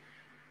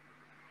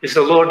is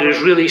the Lord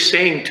is really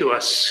saying to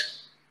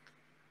us,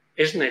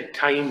 isn't it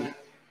time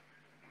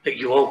that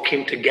you all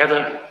came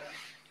together,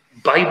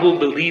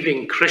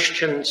 Bible-believing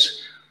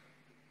Christians,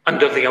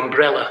 under the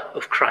umbrella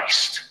of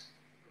Christ,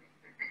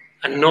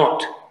 and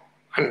not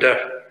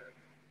under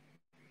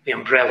the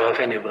umbrella of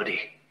anybody?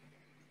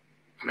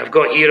 And I've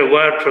got here a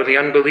word for the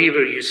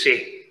unbeliever, you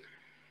see.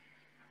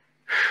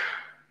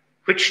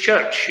 Which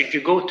church should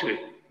you go to?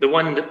 The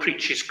one that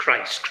preaches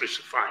Christ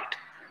crucified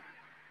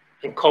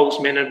and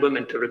calls men and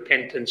women to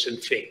repentance and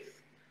faith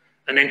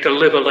and then to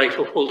live a life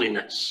of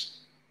holiness.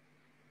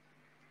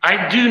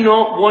 I do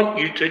not want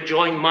you to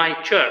join my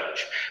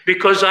church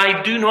because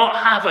I do not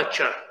have a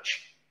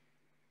church.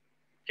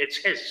 It's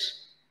his.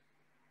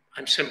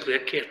 I'm simply a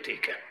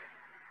caretaker.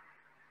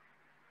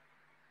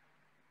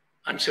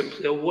 I'm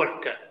simply a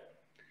worker.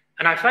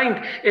 And I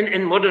find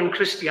in modern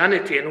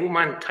Christianity, and oh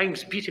man,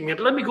 time's beating me,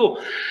 but let me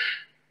go.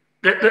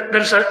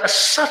 There's a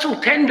subtle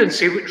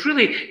tendency which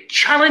really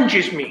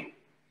challenges me.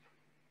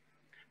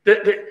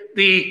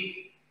 the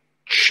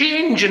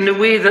change in the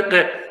way that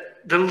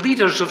the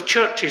leaders of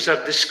churches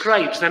are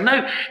described. They're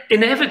now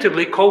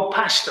inevitably called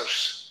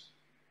pastors.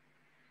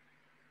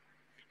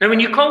 Now, when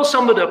you call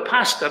somebody a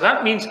pastor,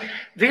 that means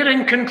they're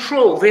in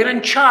control, they're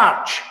in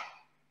charge.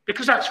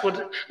 Because that's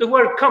what the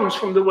word comes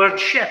from, the word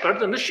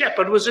shepherd, and the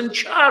shepherd was in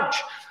charge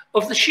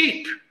of the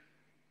sheep.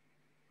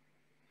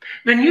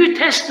 The New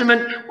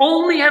Testament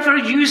only ever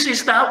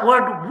uses that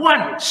word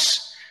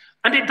once,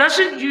 and it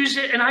doesn't use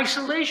it in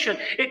isolation.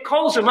 It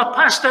calls him a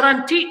pastor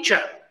and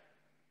teacher.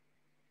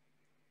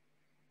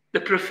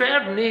 The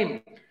preferred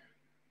name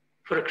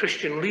for a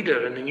Christian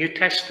leader in the New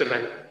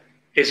Testament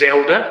is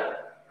elder,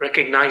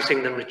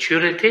 recognizing the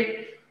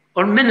maturity,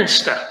 or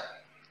minister,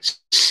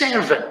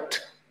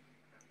 servant.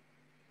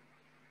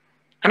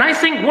 And I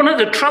think one of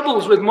the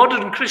troubles with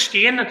modern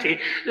Christianity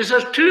is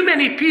there's too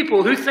many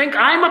people who think,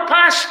 I'm a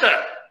pastor.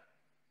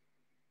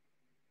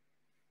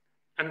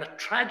 And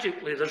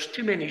tragically, there's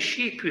too many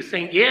sheep who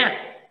think, yeah,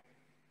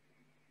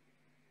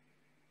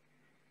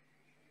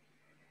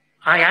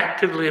 I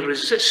actively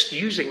resist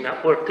using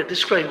that word to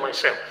describe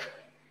myself.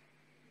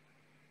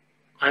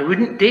 I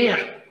wouldn't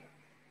dare.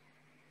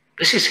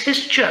 This is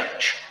his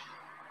church,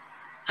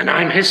 and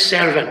I'm his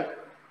servant.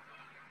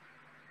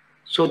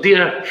 So,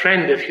 dear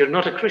friend, if you're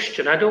not a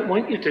Christian, I don't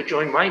want you to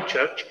join my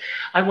church.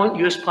 I want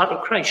you as part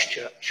of Christ's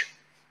church.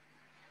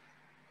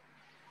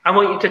 I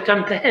want you to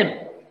turn to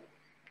him,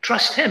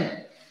 trust him,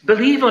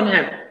 believe on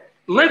him,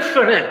 live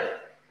for him.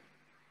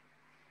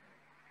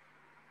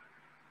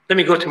 Let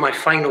me go to my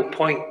final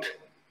point.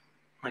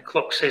 My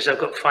clock says I've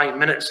got 5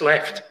 minutes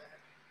left.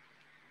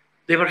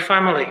 They were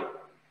family.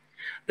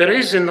 There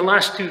is, in the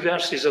last 2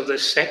 verses of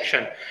this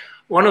section,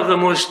 one of the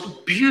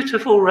most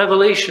beautiful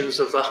revelations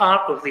of the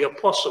heart of the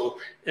apostle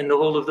in the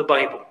whole of the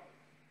Bible.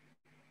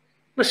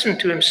 Listen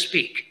to him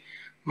speak.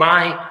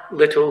 My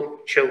little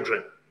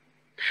children,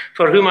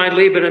 for whom I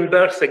labor in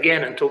birth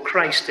again until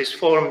Christ is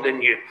formed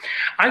in you.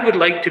 I would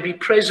like to be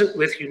present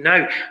with you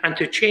now and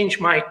to change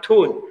my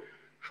tone,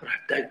 for I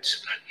have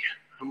doubts about you.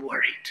 I'm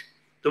worried.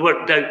 The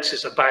word doubts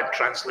is a bad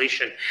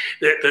translation.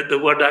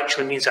 The word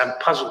actually means I'm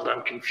puzzled,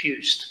 I'm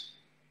confused.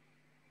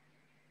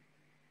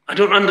 I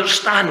don't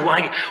understand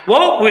why.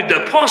 What would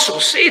the apostle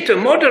say to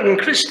modern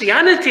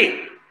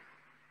Christianity?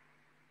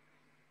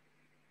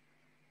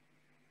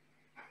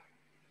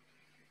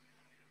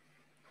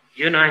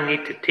 You and I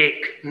need to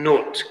take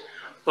note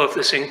of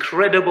this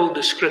incredible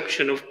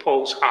description of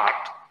Paul's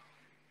heart.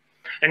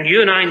 And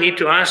you and I need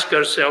to ask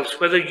ourselves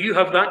whether you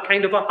have that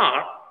kind of a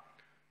heart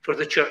for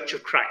the Church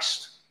of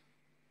Christ.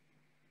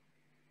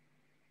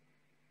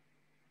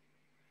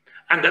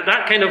 And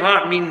that kind of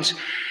heart means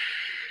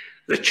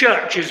the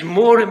church is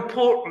more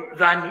important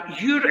than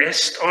your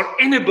ist or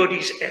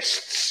anybody's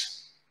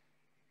ists.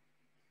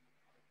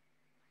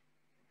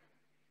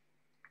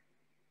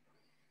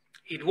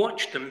 He'd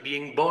watched them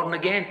being born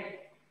again.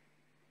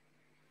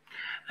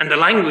 And the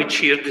language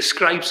here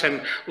describes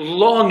him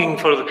longing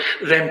for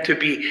them to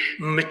be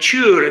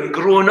mature and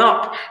grown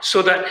up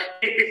so that,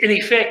 in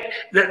effect,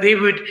 that they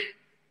would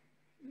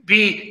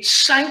be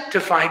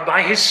sanctified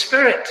by his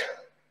Spirit.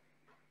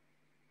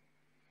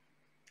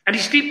 And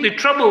he's deeply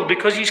troubled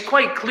because he's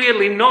quite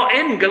clearly not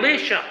in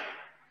Galatia.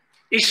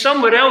 He's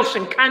somewhere else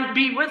and can't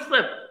be with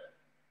them.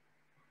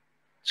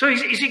 So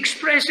he's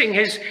expressing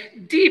his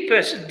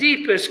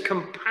deepest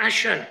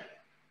compassion.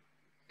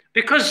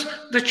 Because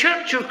the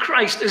Church of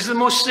Christ is the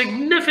most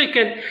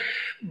significant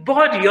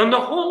body on the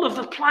whole of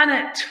the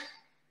planet.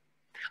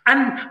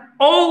 And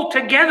all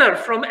together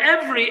from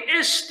every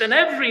ist and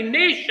every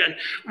nation,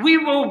 we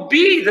will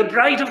be the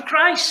bride of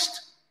Christ.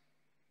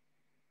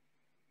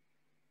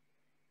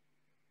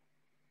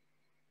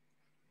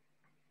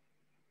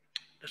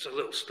 There's a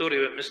little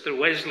story about Mr.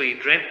 Wesley. He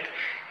dreamt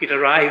he'd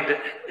arrived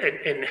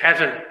in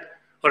heaven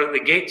or at the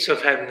gates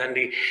of heaven. And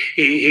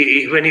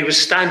when he was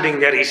standing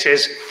there, he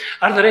says,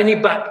 are there any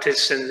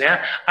Baptists in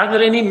there? Are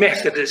there any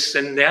Methodists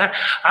in there?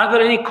 Are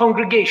there any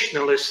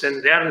Congregationalists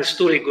in there? And the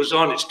story goes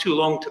on. It's too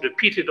long to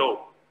repeat it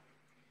all.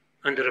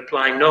 And the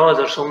reply, no,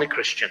 there's only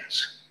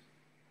Christians.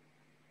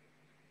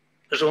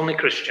 There's only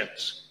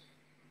Christians.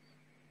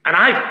 And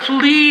I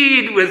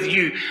plead with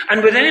you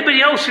and with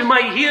anybody else who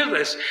might hear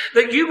this,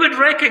 that you would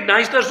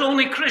recognize there's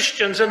only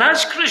Christians. And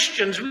as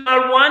Christians, we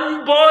are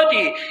one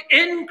body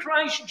in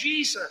Christ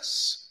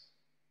Jesus.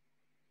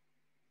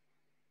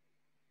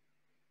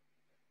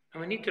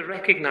 And we need to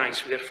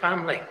recognize we're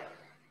family.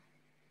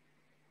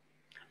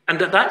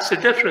 And that's the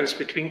difference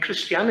between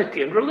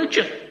Christianity and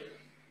religion.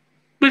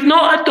 We've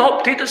not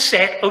adopted a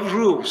set of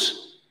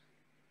rules.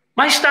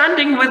 My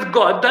standing with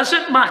God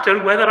doesn't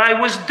matter whether I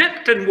was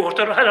dipped in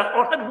water or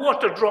had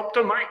water dropped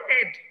on my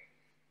head.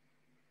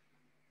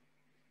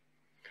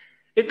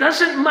 It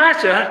doesn't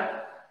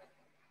matter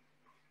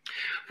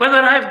whether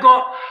I've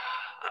got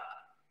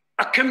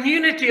a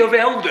community of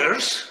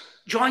elders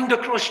joined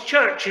across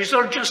churches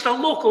or just a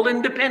local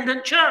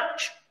independent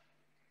church.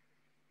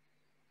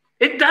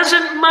 It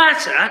doesn't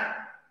matter.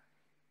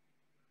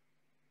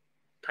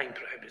 Time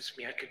prohibits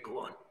me, I could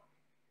go on.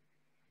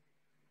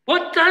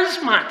 What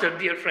does matter,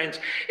 dear friends,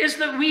 is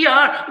that we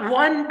are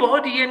one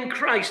body in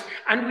Christ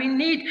and we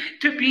need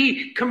to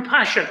be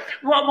compassionate.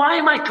 Why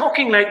am I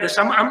talking like this?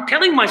 I'm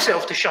telling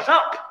myself to shut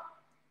up.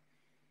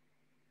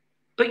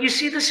 But you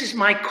see, this is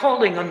my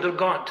calling under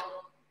God.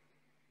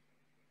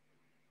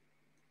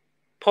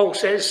 Paul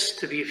says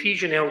to the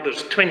Ephesian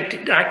elders,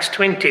 Acts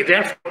 20,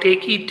 therefore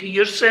take heed to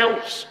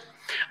yourselves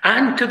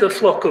and to the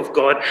flock of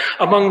God,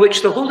 among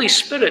which the Holy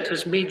Spirit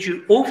has made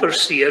you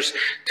overseers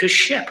to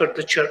shepherd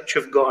the church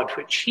of God,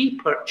 which he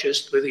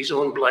purchased with his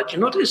own blood. You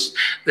notice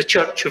the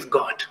church of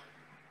God.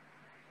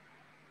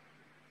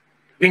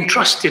 Being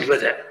trusted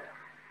with it.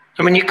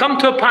 And when you come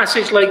to a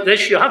passage like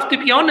this, you have to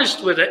be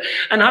honest with it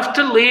and have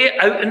to lay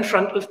it out in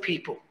front of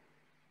people.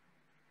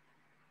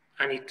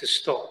 I need to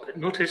stop. But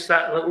notice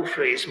that little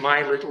phrase,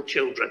 my little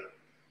children.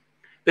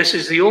 This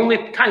is the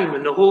only time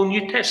in the whole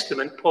New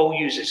Testament Paul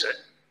uses it.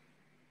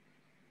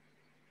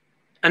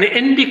 And it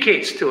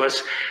indicates to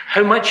us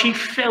how much he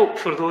felt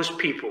for those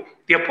people.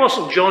 The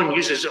Apostle John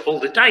uses it all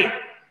the time.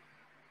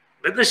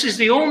 But this is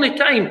the only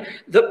time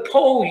that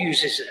Paul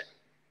uses it.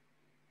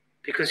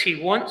 Because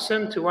he wants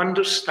them to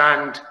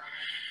understand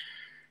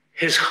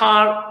his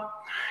heart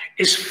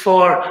is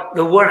for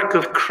the work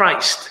of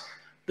Christ.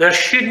 There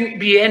shouldn't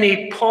be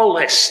any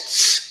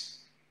Paulists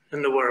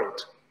in the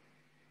world.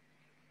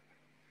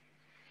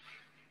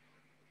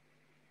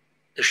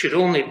 There should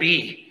only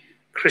be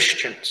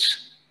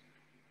Christians.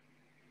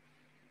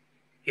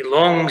 He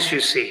longs, you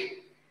see,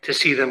 to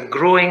see them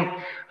growing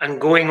and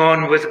going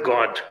on with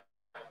God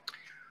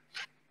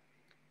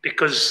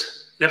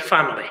because they're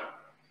family.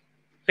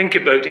 Think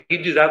about it.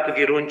 You do that with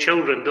your own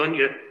children, don't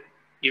you?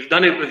 You've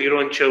done it with your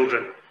own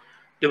children.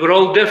 They were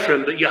all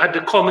different, but you had the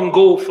common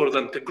goal for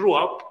them to grow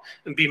up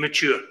and be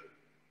mature.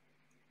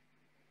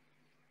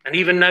 And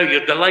even now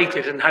you're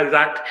delighted in how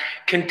that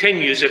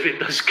continues, if it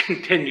does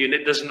continue, and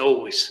it doesn't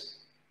always.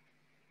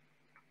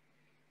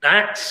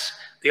 That's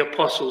the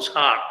apostle's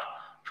heart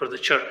for the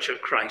church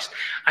of Christ.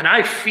 And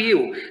I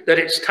feel that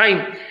it's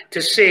time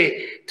to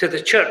say to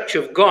the church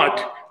of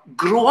God,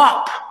 grow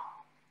up.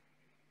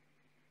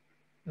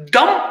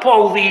 Dump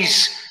all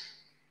these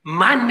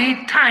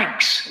man-made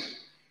tags.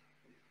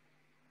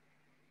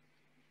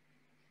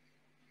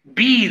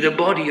 Be the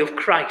body of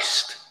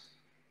Christ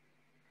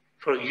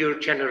for your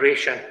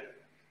generation.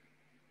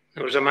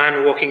 There was a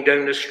man walking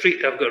down the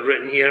street, I've got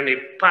written here, and he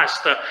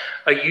passed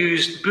a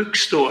used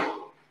bookstore.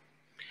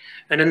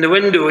 And in the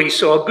window he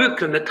saw a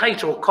book, and the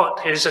title caught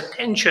his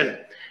attention.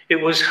 It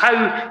was How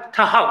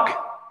to Hug.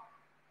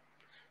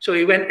 So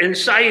he went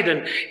inside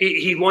and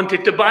he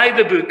wanted to buy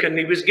the book, and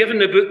he was given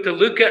the book to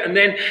look at, and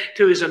then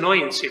to his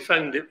annoyance he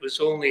found it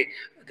was only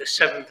the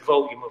 7th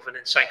volume of an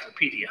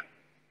encyclopedia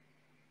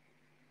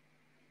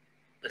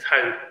with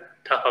How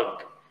to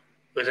Hug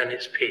within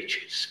its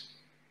pages.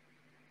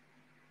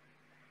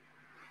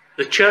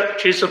 The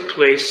church is a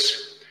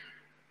place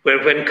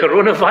where when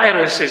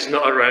coronavirus is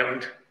not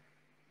around,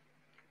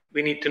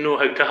 we need to know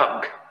how to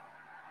hug.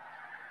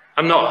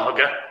 I'm not a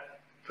hugger,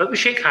 but we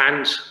shake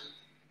hands.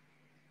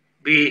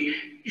 We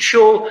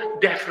show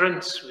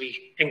deference.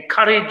 We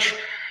encourage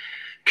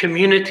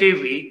community.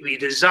 We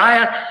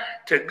desire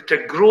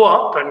to grow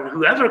up, and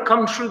whoever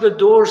comes through the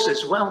doors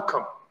is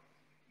welcome.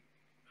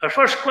 Our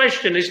first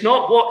question is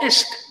not what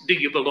ist do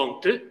you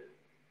belong to,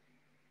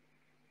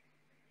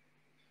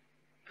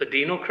 but do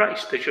you know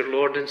Christ as your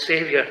Lord and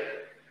Saviour?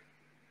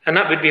 And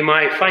that would be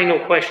my final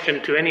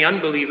question to any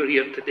unbeliever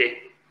here today.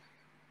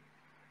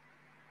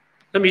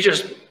 Let me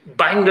just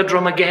bang the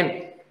drum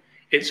again.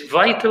 It's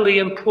vitally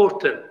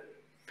important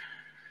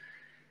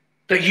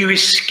that you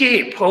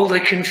escape all the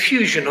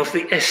confusion of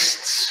the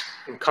ists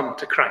and come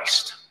to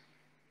Christ.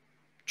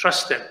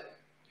 Trust him.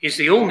 He's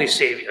the only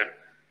Saviour.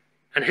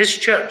 And his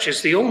church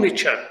is the only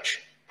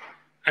church.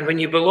 And when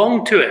you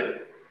belong to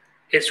it,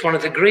 it's one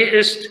of the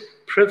greatest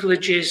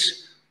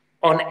privileges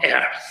on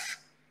earth.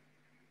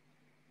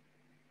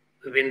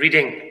 We've been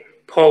reading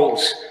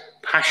Paul's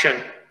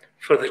passion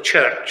for the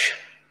church.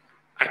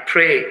 I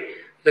pray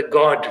that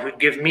God would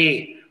give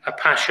me a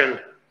passion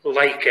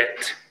like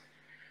it.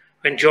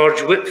 When George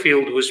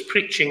Whitefield was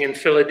preaching in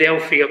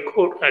Philadelphia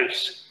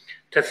courthouse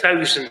to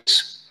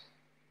thousands,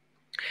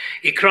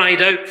 he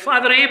cried out,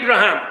 Father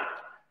Abraham,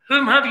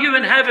 whom have you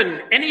in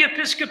heaven? Any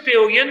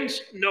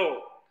Episcopalians?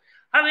 No.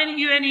 Have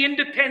you any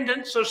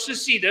independents or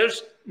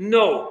seceders?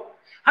 No.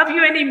 Have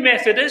you any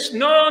Methodists?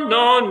 No,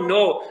 no,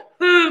 no.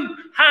 Whom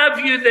have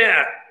you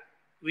there?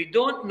 We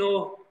don't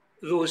know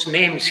those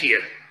names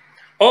here.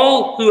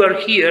 All who are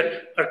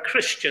here are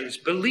Christians,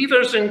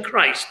 believers in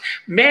Christ,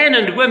 men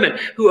and women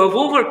who have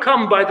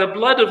overcome by the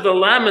blood of the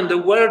Lamb and the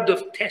word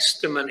of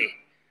testimony.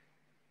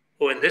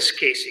 Oh, in this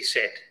case, he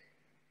said,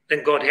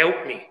 then God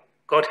help me,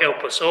 God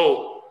help us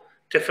all,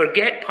 to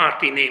forget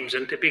party names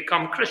and to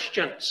become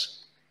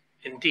Christians,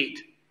 indeed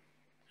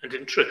and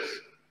in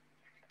truth.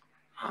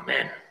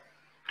 Amen.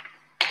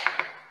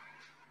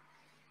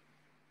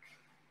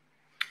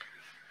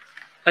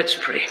 Let's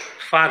pray.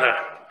 Father,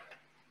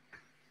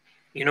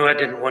 you know I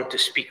didn't want to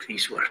speak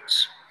these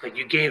words, but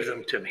you gave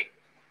them to me.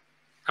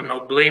 I'm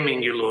not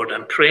blaming you, Lord.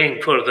 I'm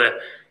praying for the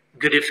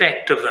good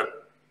effect of them.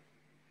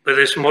 With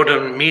this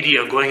modern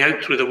media going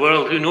out through the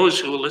world, who knows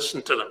who will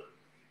listen to them?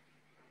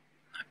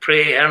 I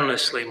pray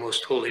earnestly,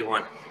 Most Holy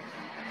One,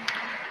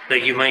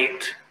 that you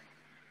might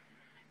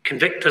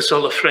convict us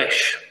all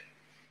afresh,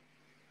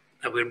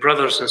 that we're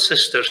brothers and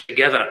sisters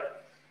together,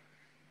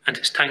 and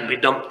it's time we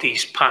dump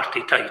these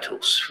party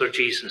titles for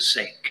Jesus'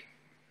 sake.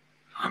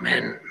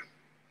 Amen.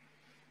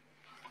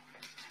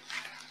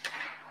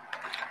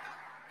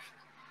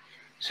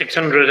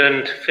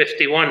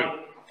 (651).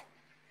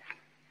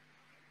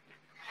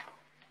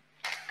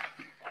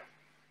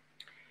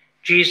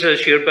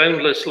 Jesus, your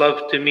boundless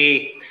love to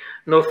me,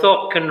 no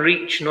thought can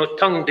reach, no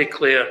tongue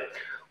declare.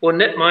 O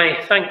knit my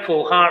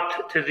thankful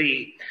heart to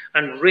thee,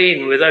 and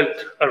reign without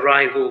a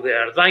rival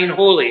there. Thine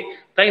holy,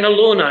 thine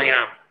alone I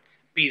am,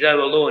 be thou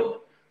alone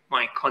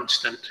my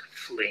constant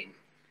flame.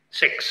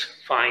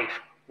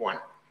 651.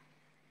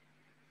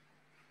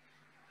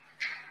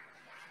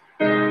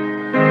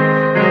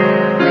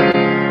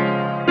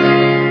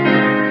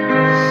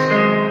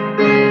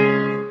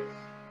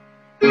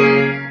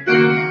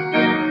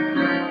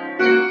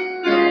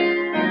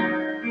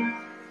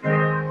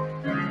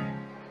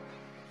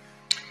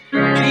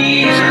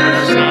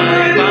 Jesus,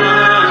 thy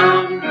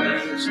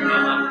boundless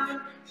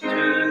love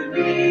to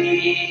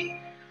me,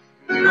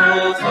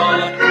 no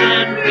thought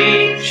can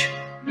reach,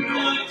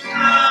 no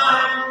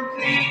tongue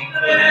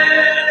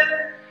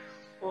declare.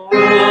 Oh,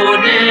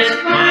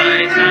 knit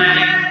my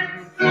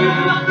thankful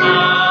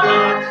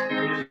heart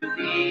to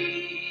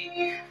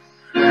thee,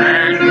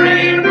 and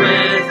reign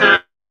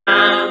without a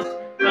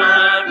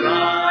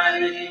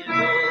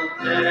rival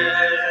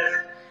there.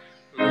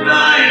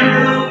 Thine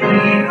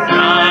holy,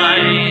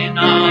 thine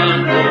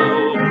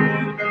alone,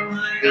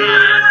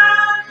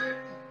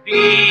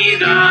 be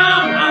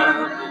thou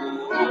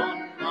alone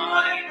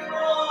my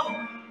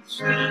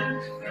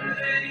constant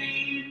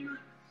flame.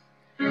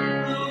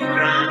 Though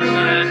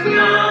granted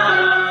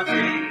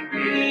nothing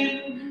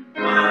in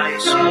my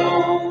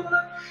soul,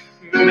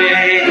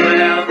 may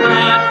dwell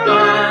but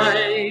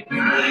thy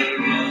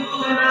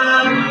will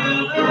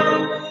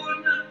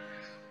alone.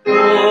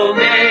 Oh,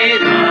 may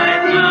thy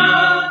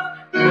love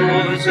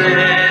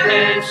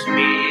possess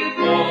me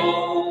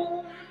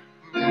whole,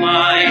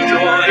 my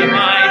joy,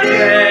 my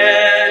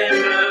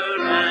treasure,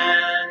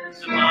 and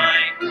my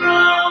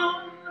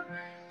crown.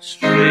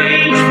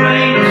 Strange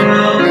flames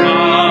will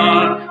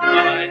far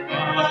my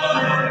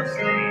heart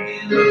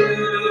renew,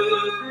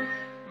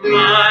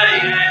 my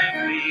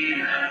every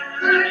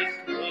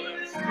act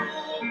was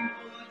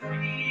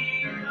holy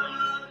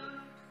love.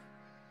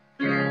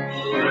 O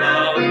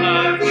love,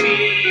 how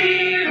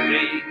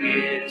cheering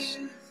is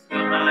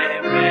thy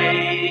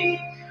ray,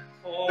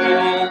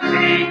 all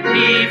take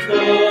me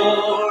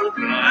forth,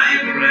 thy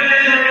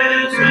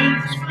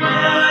presence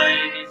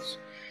flies,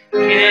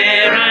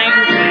 care,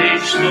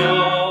 anguish,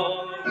 sorrow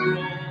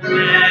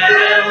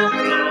melt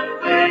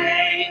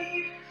away,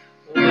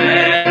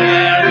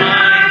 where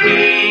my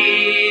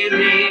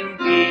healing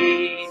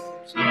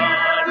beams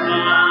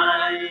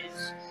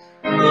arise.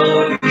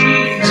 O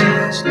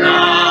Jesus,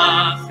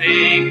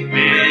 nothing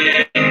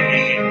may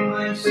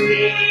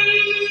see,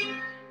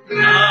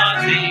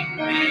 nothing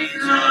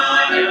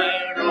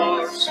desire or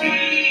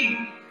seek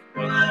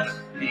but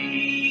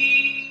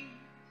thee.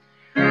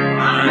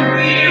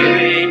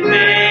 Unwearied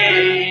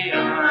may I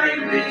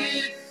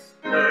this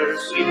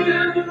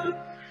pursue,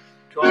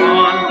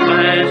 dawn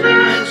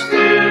pleasures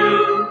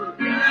through,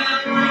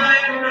 and my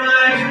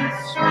bright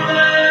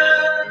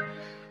smile,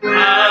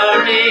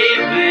 hurry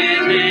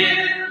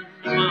within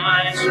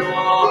my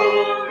soul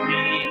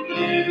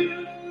renew.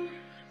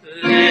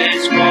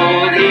 This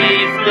holy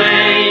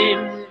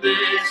flame,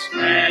 this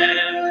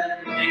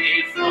heavenly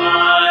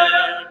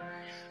fire,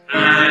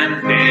 and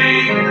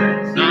day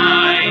and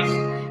night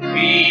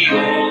be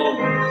all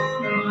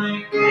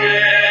my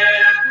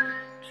care,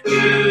 to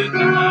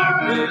guard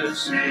the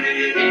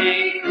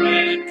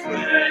sacred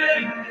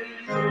treasure.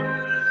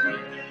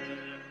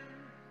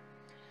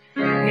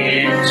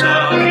 In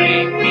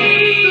telling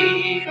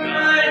me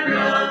thy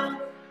love,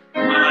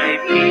 my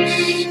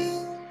peace,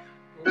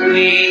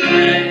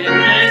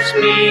 weakness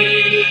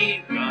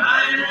be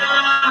thy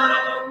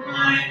love,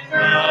 my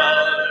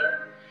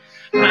power.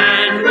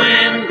 And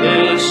when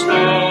the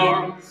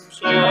storms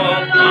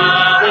of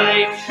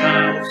life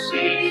shall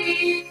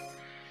cease,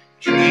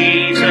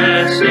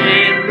 Jesus,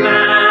 in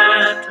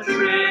that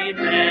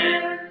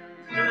tremendous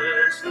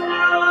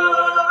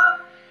hour,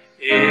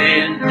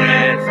 in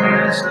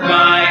deathless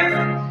life,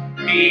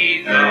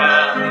 be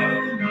thou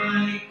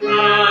my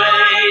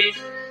guide,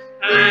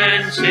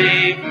 and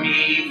save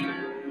me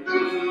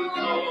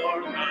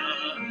for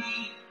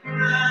my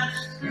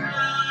last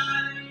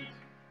night.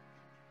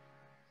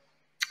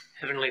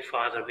 Heavenly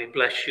Father, we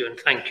bless you and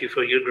thank you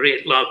for your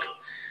great love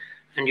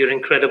and your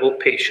incredible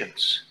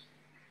patience.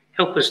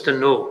 Help us to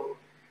know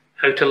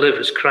how to live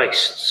as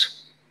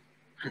Christ's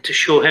and to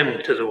show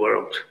him to the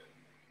world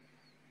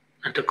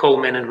and to call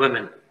men and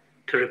women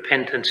to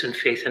repentance and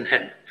faith in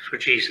him for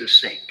Jesus'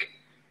 sake.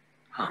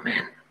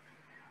 Amen.